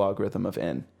natural logarithm of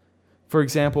n. For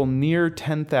example, near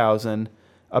 10,000,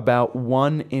 about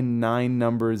 1 in 9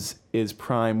 numbers is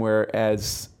prime,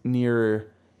 whereas near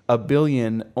a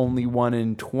billion, only 1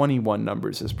 in 21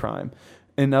 numbers is prime.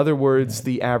 In other words,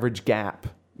 the average gap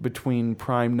between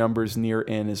prime numbers near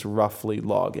n is roughly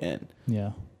log n.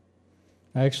 Yeah.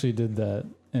 I actually did that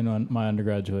in my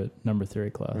undergraduate number theory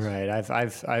class. Right.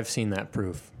 I've seen that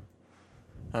proof.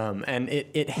 And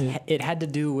it had to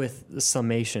do with the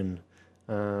summation.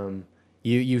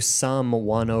 You sum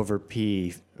 1 over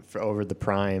p over the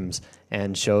primes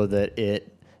and show that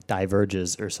it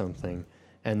diverges or something,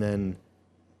 and then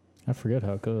I forget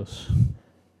how it goes.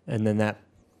 And then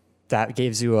that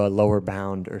gives you a lower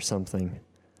bound or something.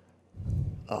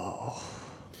 Oh,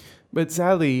 but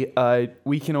sadly,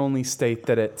 we can only state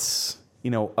that it's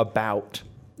about.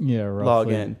 Yeah, roughly.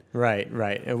 Log n.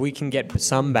 Right. We can get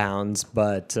some bounds,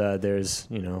 but there's,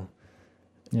 Yeah,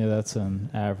 that's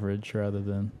an average rather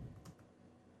than...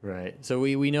 Right. So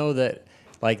we know that,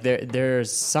 like,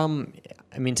 there's some...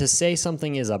 I mean, to say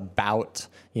something is about,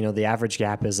 the average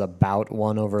gap is about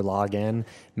 1 over log n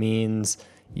means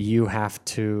you have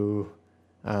to...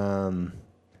 it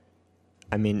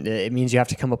means you have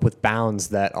to come up with bounds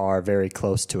that are very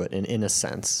close to it in a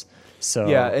sense. So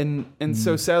yeah, and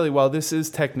so sadly, while this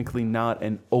is technically not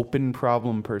an open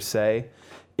problem per se,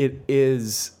 it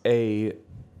is a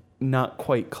not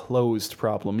quite closed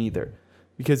problem either,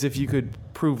 Because if you could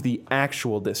prove the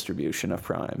actual distribution of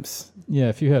primes. Yeah,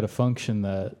 if you had a function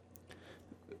that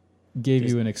gave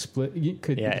you an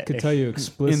could tell you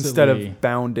explicitly instead of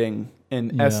bounding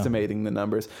and estimating the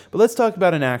numbers. But let's talk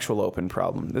about an actual open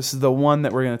problem. This is the one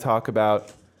that we're going to talk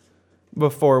about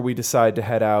before we decide to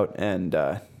head out and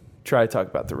try to talk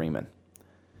about the Riemann,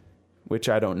 which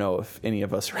I don't know if any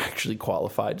of us are actually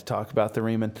qualified to talk about the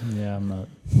Riemann. Yeah, I'm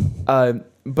not.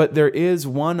 But there is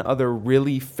one other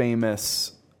really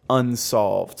famous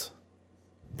unsolved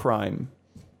prime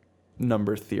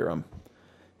number theorem,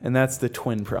 and that's the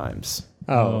twin primes.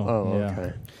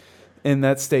 Okay. And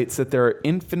that states that there are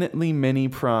infinitely many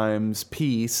primes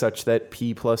P such that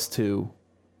P plus 2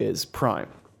 is prime.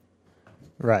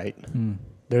 Right.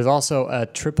 There's also a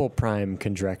triple prime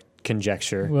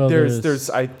conjecture. Well, there's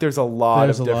a lot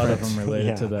of them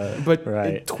related to that.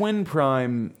 But twin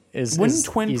prime wouldn't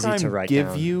twin prime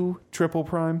give you triple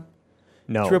prime?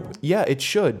 No. Yeah, it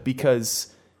should,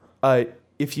 because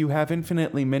if you have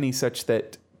infinitely many such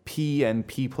that P and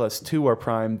P plus 2 are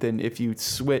prime, then if you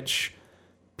switch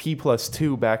P plus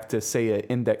 2 back to, say, an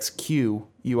index Q,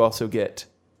 you also get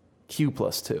Q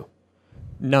plus 2.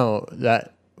 No,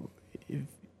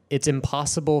 it's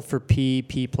impossible for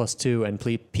P plus 2, and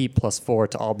P plus 4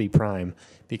 to all be prime,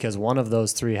 because one of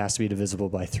those three has to be divisible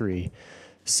by 3.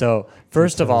 So,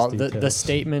 first of all, the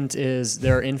statement is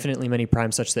there are infinitely many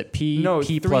primes such that P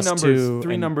plus 2...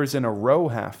 Three numbers in a row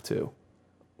have to.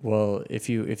 Well, if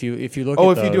you look at those...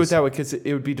 Oh, if you do it that way, because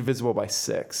it would be divisible by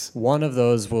 6. One of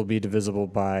those will be divisible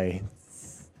by...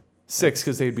 6,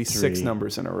 because they'd be 3. 6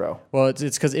 numbers in a row. Well, it's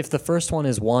because if the first one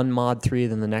is 1 mod 3,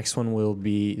 then the next one will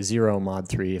be 0 mod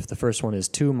 3. If the first one is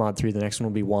 2 mod 3, the next one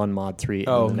will be 1 mod 3,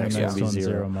 and the next one will be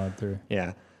 0 mod 3.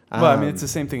 Yeah. Well, I mean, it's the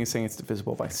same thing as saying it's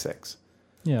divisible by 6.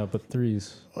 Yeah, but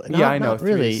 3's... I know. Not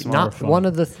really. Not one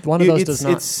of those does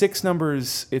not... It's 6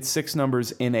 numbers. It's 6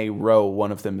 numbers in a row.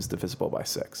 One of them is divisible by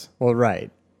 6. Well, right.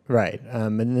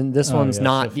 And then this one's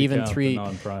not even 3.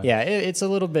 Yeah, it's a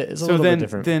little bit. It's a little bit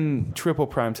different. Then triple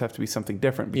primes have to be something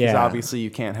different, because obviously you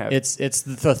can't have. It's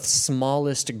the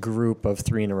smallest group of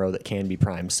 3 in a row that can be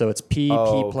primed. So it's P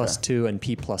plus 2, and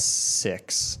P plus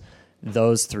 6.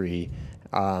 Those 3.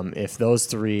 If those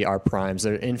 3 are primes,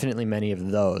 there are infinitely many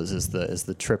of those. Is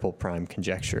the triple prime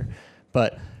conjecture,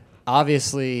 but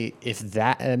obviously, if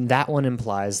that one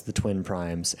implies the twin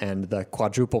primes, and the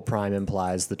quadruple prime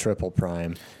implies the triple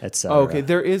prime, etc. Okay,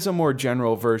 there is a more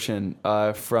general version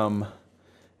from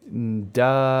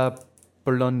Da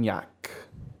Bolognac.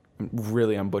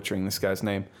 I'm butchering this guy's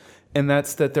name. And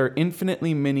that's that there are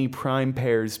infinitely many prime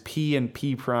pairs P and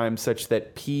P prime such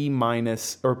that P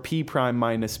prime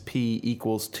minus P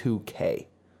equals 2K.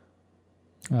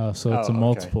 So it's a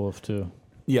multiple of 2.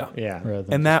 Yeah.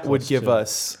 And that would give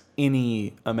us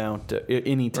any amount,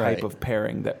 any type of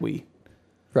pairing that we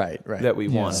that we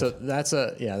want. So that's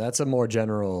a more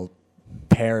general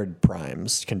paired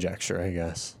primes conjecture, I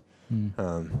guess.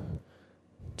 Now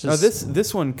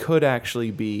this one could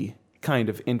actually be kind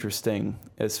of interesting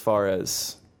as far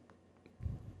as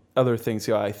other things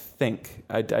go. I think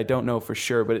I don't know for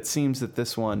sure, but it seems that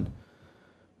this one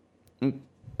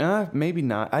maybe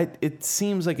not. It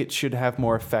seems like it should have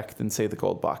more effect than, say, the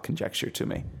Goldbach conjecture to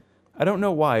me. I don't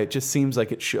know why. It just seems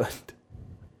like it should.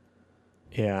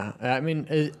 Yeah, I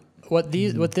mean, what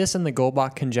this and the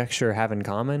Goldbach conjecture have in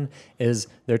common is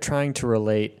they're trying to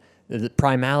relate the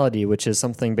primality, which is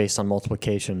something based on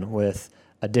multiplication, with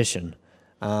addition.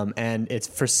 And it's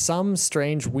for some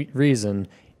strange reason,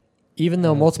 even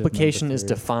though multiplication is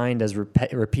defined as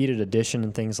repeated addition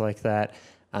and things like that,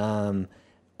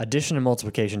 addition and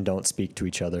multiplication don't speak to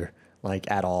each other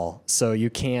at all. So you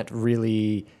can't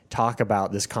really talk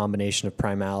about this combination of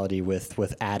primality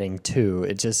with adding 2.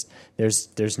 It just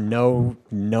there's no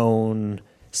known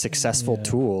successful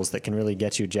tools that can really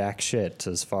get you jack shit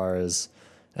as far as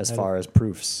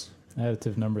proofs.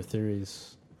 Additive number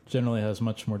theories generally has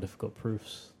much more difficult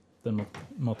proofs than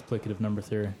multiplicative number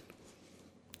theory.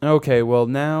 Okay, well,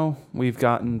 now we've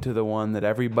gotten to the one that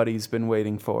everybody's been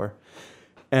waiting for.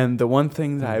 And the one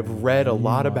thing that I've read a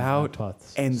lot about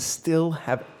and still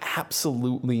have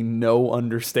absolutely no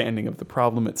understanding of the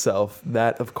problem itself,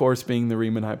 that, of course, being the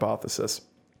Riemann hypothesis.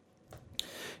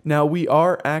 Now, we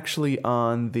are actually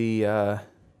on the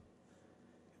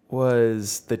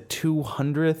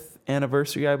 200th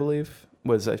anniversary, I believe,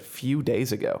 was a few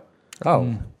days ago.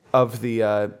 Of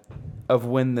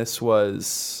when this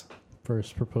was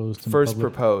first proposed.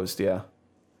 Yeah.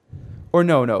 Or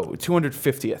no,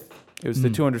 250th. It was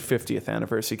the 250th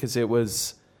anniversary, because it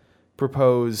was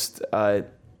proposed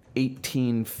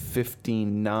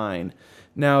 1859.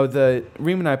 Now, the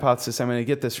Riemann hypothesis, I'm going to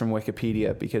get this from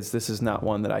Wikipedia because this is not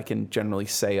one that I can generally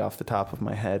say off the top of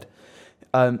my head.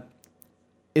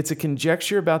 It's a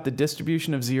conjecture about the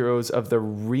distribution of zeros of the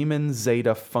Riemann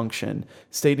zeta function,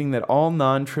 stating that all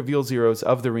non-trivial zeros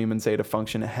of the Riemann zeta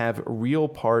function have real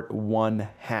part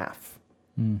 1/2.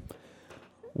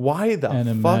 Why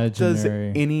the fuck does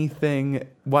anything...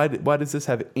 Why does this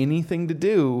have anything to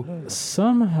do?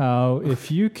 Somehow,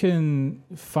 if you can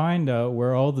find out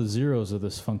where all the zeros of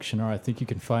this function are, I think you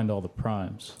can find all the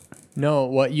primes. No,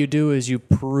 what you do is you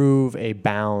prove a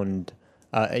bound.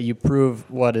 You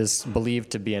prove what is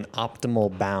believed to be an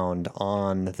optimal bound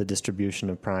on the distribution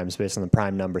of primes based on the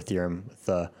prime number theorem.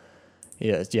 So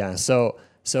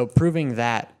proving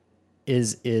that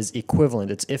is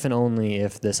equivalent. It's if and only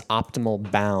if this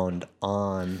optimal bound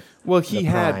on the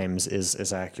primes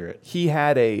is accurate. He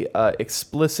had a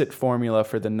explicit formula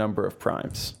for the number of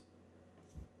primes,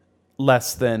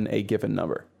 less than a given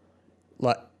number.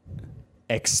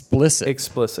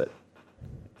 Explicit.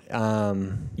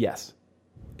 Yes.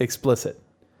 Explicit.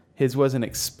 His wasn't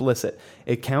explicit.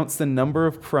 It counts the number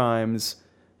of primes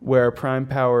where a prime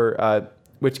power,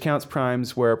 which counts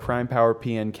primes where a prime power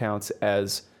Pn counts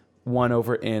as 1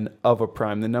 over n of a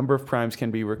prime. The number of primes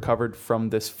can be recovered from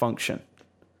this function.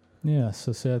 Yeah,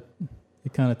 so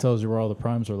it kind of tells you where all the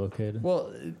primes are located.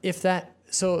 Well, if this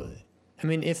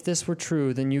were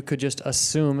true, then you could just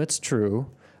assume it's true,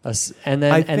 and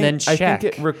then check. I think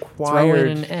it required throw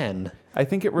in an n. I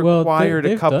think it required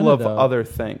a couple of other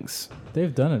things.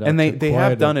 They've done it, and they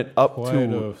have done it up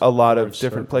to a lot of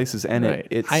different places, and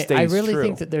it stays true. I really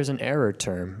think that there's an error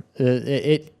term.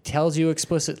 It tells you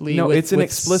explicitly. No, it's an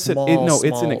explicit.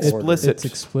 It's an explicit.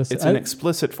 It's an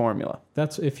explicit formula.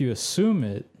 That's if you assume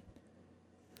it,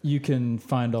 you can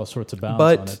find all sorts of bounds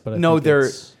on it. But no, there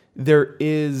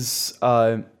is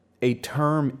a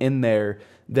term in there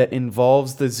that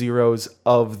involves the zeros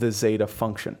of the zeta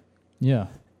function. Yeah.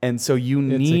 And so you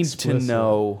need to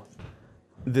know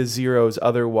the zeros,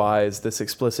 otherwise this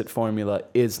explicit formula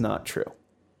is not true.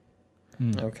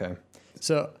 Okay.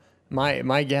 So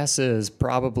my guess is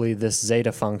probably this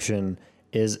zeta function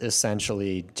is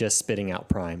essentially just spitting out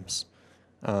primes.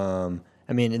 They're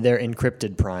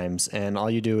encrypted primes, and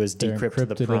all you do is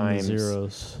decrypt the primes. In the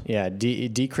zeros. Yeah,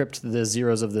 decrypt the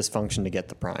zeros of this function to get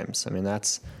the primes. I mean,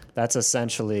 that's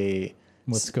essentially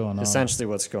what's going on. Essentially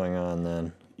what's going on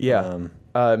then. Yeah.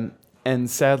 And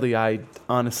sadly, I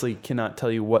honestly cannot tell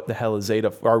you what the hell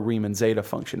our Riemann zeta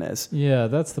function is. Yeah,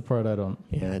 that's the part I don't.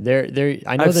 Yeah,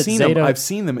 I know zeta. I've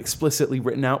seen them explicitly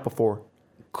written out before.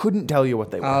 Couldn't tell you what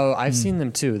they were. Oh, I've seen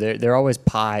them too. They're always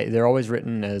pi. They're always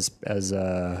written as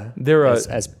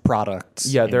products.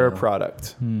 Yeah, they're a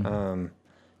product.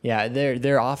 Yeah,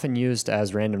 they're often used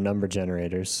as random number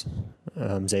generators,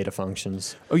 zeta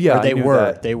functions. Oh yeah, they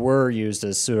were used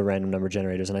as pseudo-random number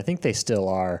generators, and I think they still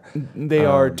are. They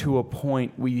are to a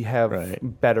point. We have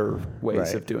better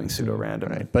ways of doing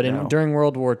pseudo-random. Right. But during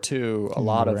World War II, a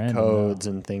lot of codes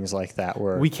and things like that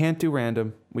were. We can't do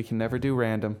random. We can never do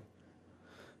random.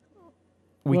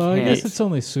 I guess it's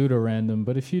only pseudo-random,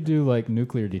 but if you do like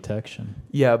nuclear detection.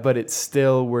 Yeah, but it's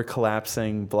still, we're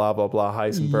collapsing, blah, blah, blah,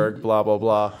 Heisenberg, blah, blah,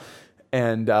 blah.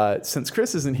 And since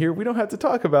Chris isn't here, we don't have to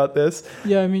talk about this.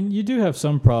 Yeah, I mean, you do have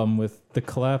some problem with the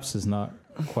collapse is not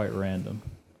quite random.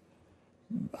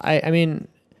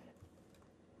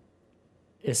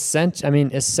 Essentially,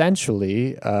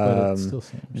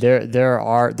 there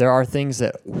are things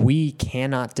that we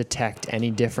cannot detect any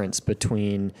difference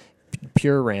between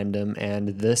pure random and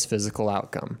this physical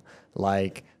outcome,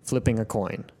 like flipping a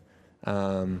coin.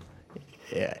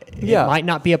 It might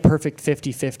not be a perfect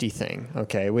 50-50 thing.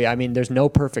 Okay, there's no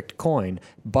perfect coin,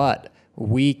 but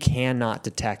we cannot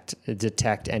detect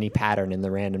any pattern in the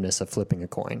randomness of flipping a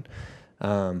coin.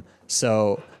 While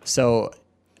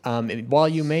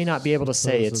you may not be able to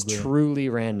say it's truly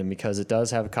random because it does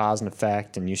have a cause and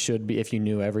effect, and you should be, if you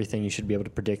knew everything, you should be able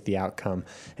to predict the outcome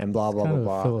and blah blah blah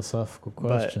blah. A philosophical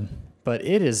question. But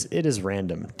it is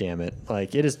random. Damn it!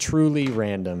 Like it is truly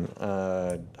random.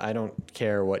 I don't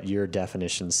care what your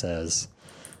definition says.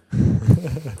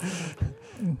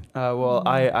 Well,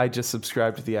 I just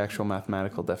subscribe to the actual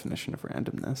mathematical definition of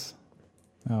randomness.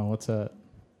 Oh, what's that?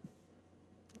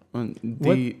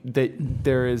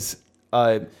 There is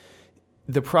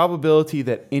the probability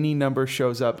that any number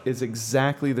shows up is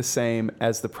exactly the same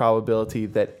as the probability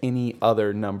that any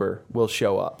other number will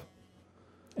show up.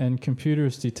 And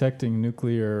computers detecting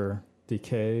nuclear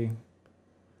decay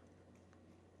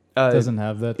doesn't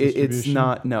have that distribution?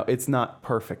 It's not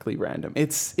perfectly random.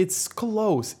 It's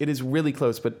close. It is really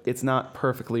close, but it's not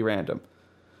perfectly random.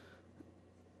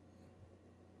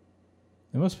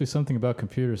 There must be something about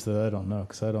computers that I don't know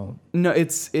because I don't. No,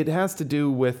 it has to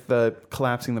do with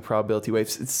collapsing the probability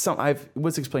waves. It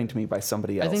was explained to me by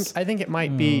somebody else. I think it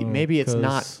might be. Maybe it's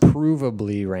not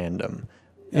provably random.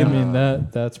 I mean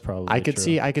that's probably. I could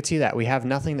see that we have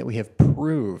nothing that we have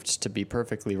proved to be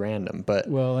perfectly random. But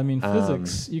well, I mean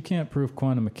physics. You can't prove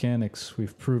quantum mechanics.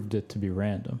 We've proved it to be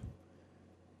random.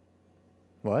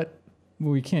 What?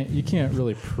 Well, you can't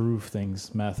really prove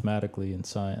things mathematically in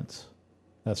science.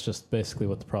 That's just basically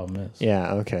what the problem is.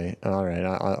 Yeah. Okay. All right.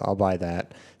 I'll buy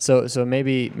that. So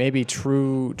maybe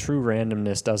true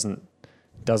randomness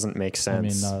doesn't make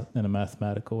sense. I mean, not in a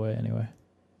mathematical way, anyway.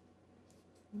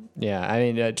 Yeah.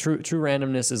 I mean, true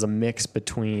randomness is a mix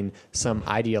between some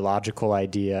ideological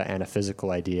idea and a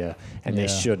physical idea, and they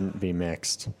shouldn't be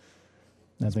mixed.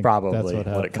 That's probably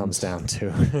what it comes down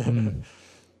to.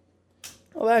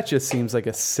 Well, that just seems like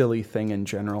a silly thing in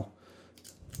general.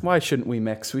 Why shouldn't we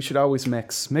mix? We should always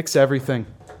mix. Mix everything.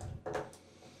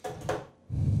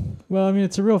 Well, I mean,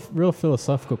 it's a real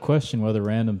philosophical question whether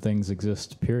random things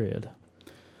exist, period.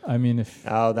 I mean, if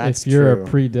you're a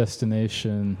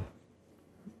predestination...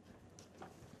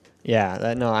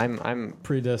 Yeah, I'm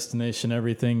predestination,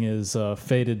 everything is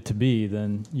fated to be,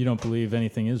 then you don't believe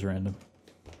anything is random.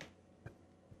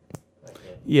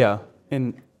 Yeah,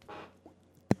 and...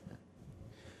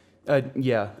 I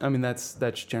mean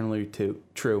that's generally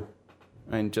true,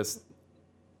 and just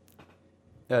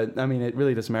I mean it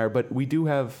really doesn't matter. But we do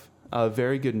have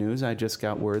very good news. I just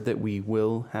got word that we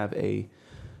will have a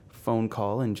phone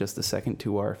call in just a second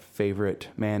to our favorite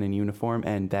man in uniform,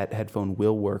 and that headphone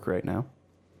will work right now.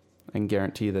 I can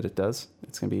guarantee that it does.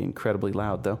 It's going to be incredibly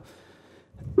loud though.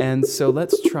 And so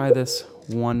let's try this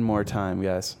one more time,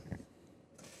 guys.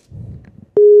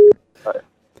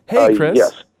 Hey, Chris.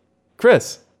 Yes.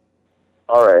 Chris.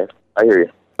 All right, I hear you.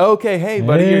 Okay, hey,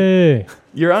 buddy. Hey.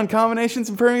 You're on Combinations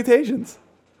and Permutations.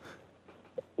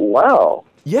 Wow.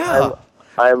 Yeah.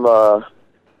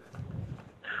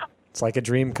 It's like a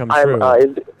dream come true.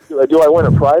 Do I win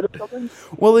a prize or something?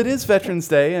 Well, it is Veterans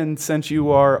Day, and since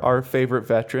you are our favorite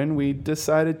veteran, we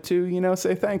decided to,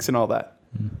 say thanks and all that.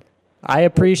 I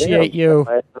appreciate you.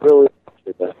 I really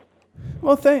appreciate that.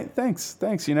 Well, thanks.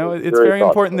 It's very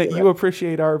important that you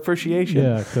appreciate our appreciation.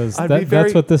 Yeah, because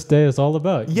that's what this day is all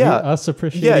about. Yeah. Us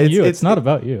appreciating you. It's not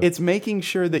about you. It's making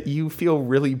sure that you feel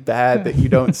really bad that you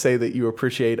don't say that you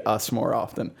appreciate us more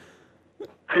often.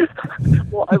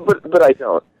 Well, but I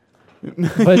don't.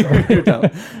 But You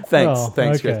don't. Thanks,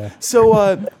 okay. Chris.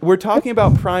 So we're talking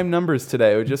about prime numbers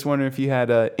today. I was just wondering if you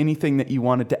had anything that you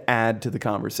wanted to add to the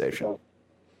conversation.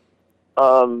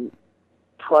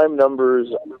 Prime numbers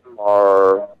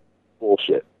are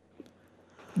bullshit.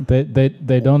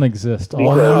 They don't exist.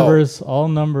 All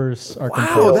numbers are Wow,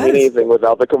 composite. anything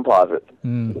without the composite.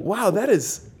 Wow, that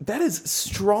is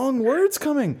strong words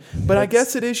coming. But I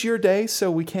guess it is your day,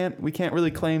 so we can't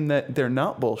really claim that they're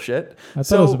not bullshit. I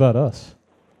thought it was about us.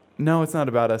 No, it's not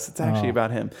about us. It's actually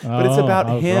about him. But it's about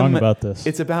I was him. wrong about this.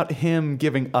 It's about him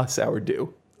giving us our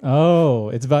due. Oh,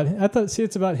 it's about.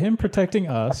 It's about him protecting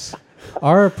us,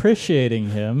 our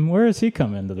appreciating him. Where does he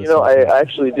come into this? I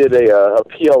actually did a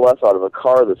PLS out of a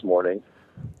car this morning.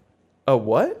 A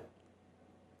what?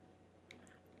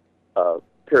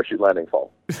 Parachute landing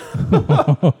fall.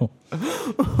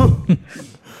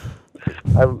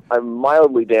 I'm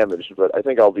mildly damaged, but I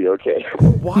think I'll be okay.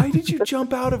 Why did you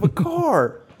jump out of a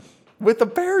car with a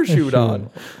parachute on?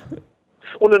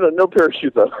 Well, no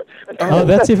parachute though. Oh,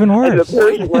 that's even I did a worse.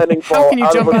 parachute landing fall How can you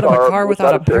out jump of out of a car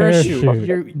without a parachute?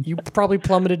 parachute? You probably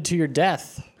plummeted to your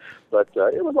death. But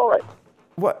it was all right.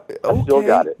 What? I still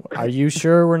got it. Are you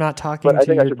sure we're not talking But I to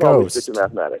think I your should probably ghost? stick to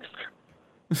mathematics.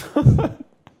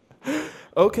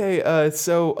 Okay,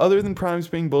 so other than primes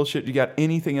being bullshit, you got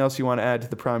anything else you want to add to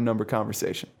the prime number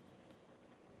conversation?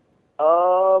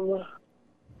 I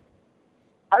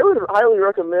would highly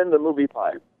recommend the movie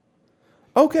Pi.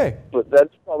 Okay. But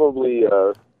that's probably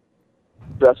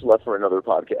best left for another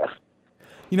podcast.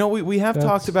 We have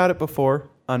talked about it before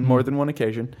on more than one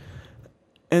occasion.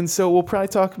 And so we'll probably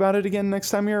talk about it again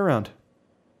next time you're around.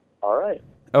 All right.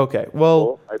 Okay,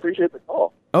 well I appreciate the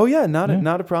call. Oh, yeah, not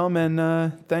a problem.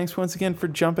 And thanks once again for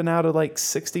jumping out of like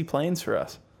 60 planes for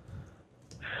us.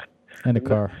 And a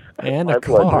car. And My a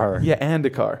car. Yeah, and a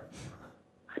car.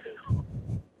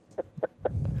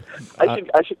 I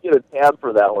should get a tab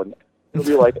for that one. It'll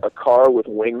be like a car with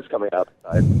wings coming out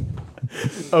the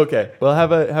side. Okay, well,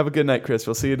 have a good night, Chris.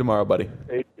 We'll see you tomorrow, buddy.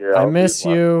 Take care. I miss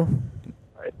you.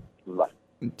 All right. Bye.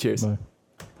 Cheers. Bye.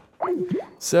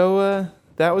 So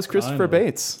that was Christopher Finally.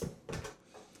 Bates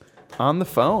on the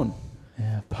phone.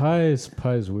 Yeah, pi is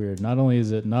weird. Not only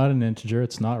is it not an integer,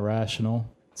 it's not rational.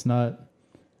 It's not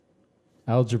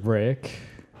algebraic.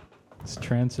 It's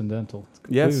transcendental. It's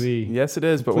Yes, it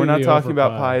is. But we're not talking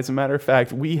about pi. As a matter of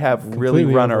fact, we have really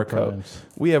run our code.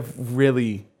 We have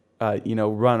really,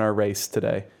 run our race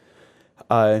today.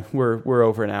 We're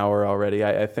over an hour already.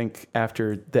 I think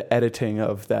after the editing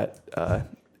of that,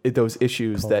 those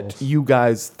issues that you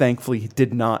guys thankfully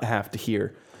did not have to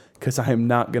hear, because I am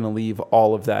not going to leave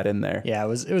all of that in there. Yeah, it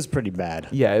was pretty bad.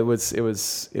 Yeah, it was a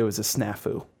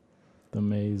snafu. The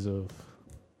maze of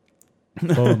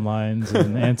phone lines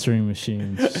and answering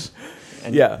machines.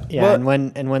 And,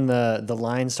 and when the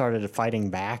line started fighting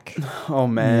back, oh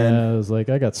man, I was like,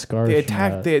 I got scars.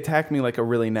 They attacked me like a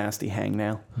really nasty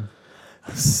hangnail.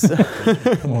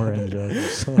 More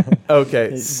injustice. Okay,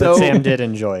 but so Sam did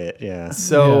enjoy it. Yeah.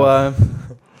 So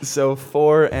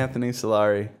for Anthony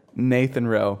Sellari, Nathan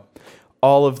Rowe,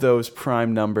 all of those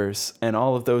prime numbers and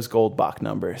all of those Goldbach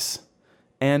numbers,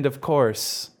 and of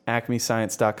course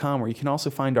acmescience.com, where you can also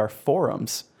find our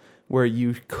forums, where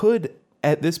you could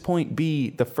at this point be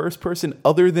the first person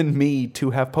other than me to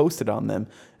have posted on them,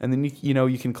 and then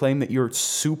you can claim that you're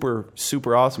super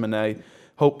super awesome, and I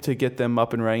hope to get them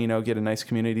up and running, get a nice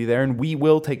community there, and we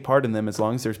will take part in them as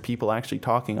long as there's people actually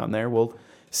talking on there. We'll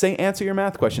answer your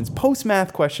math questions, post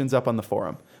math questions up on the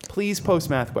forum. Please post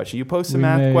math questions. You post some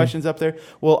math questions up there,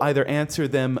 we'll either answer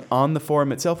them on the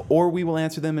forum itself, or we will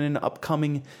answer them in an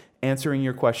upcoming Answering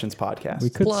Your Questions podcast.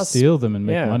 We could steal them and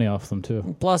make money off them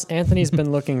too. Plus, Anthony's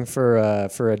been looking for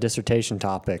a dissertation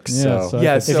topic. So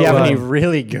if you have any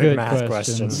really good math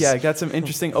questions, I got some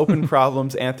interesting open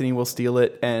problems. Anthony will steal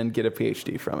it and get a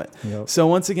PhD from it. Yep. So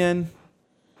once again,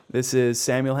 this is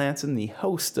Samuel Hansen, the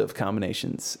host of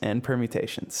Combinations and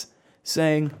Permutations,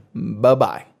 saying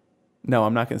bye-bye. No,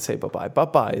 I'm not going to say bye-bye.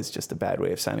 Bye-bye is just a bad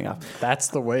way of signing off. That's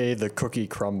the way the cookie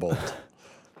crumbled.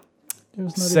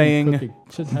 Saying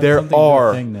there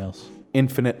are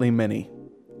infinitely many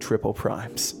triple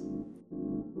primes.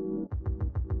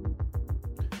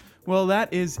 Well,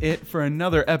 that is it for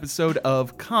another episode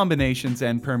of Combinations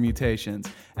and Permutations.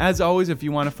 As always, if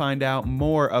you want to find out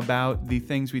more about the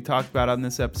things we talked about on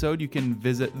this episode, you can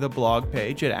visit the blog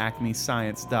page at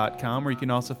acmescience.com, where you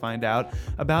can also find out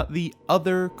about the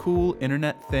other cool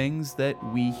internet things that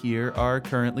we here are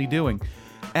currently doing.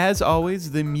 As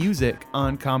always, the music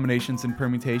on Combinations and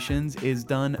Permutations is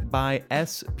done by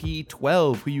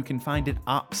SP12, who you can find at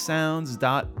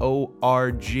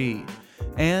opsounds.org.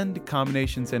 And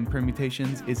Combinations and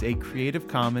Permutations is a Creative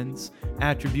Commons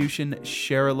Attribution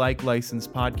Share-alike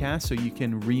licensed podcast, so you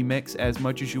can remix as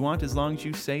much as you want, as long as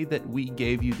you say that we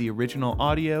gave you the original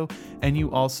audio and you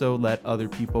also let other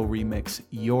people remix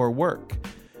your work.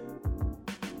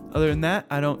 Other than that,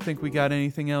 I don't think we got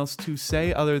anything else to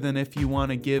say, other than if you want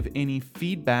to give any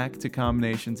feedback to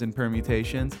Combinations and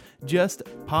Permutations, just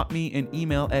pop me an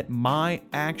email at my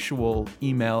actual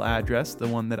email address, the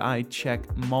one that I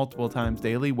check multiple times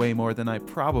daily, way more than I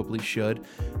probably should,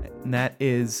 and that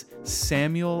is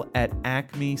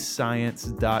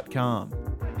samuel@acmescience.com.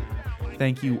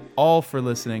 Thank you all for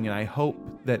listening, and I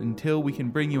hope that until we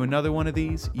can bring you another one of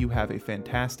these, you have a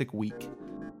fantastic week.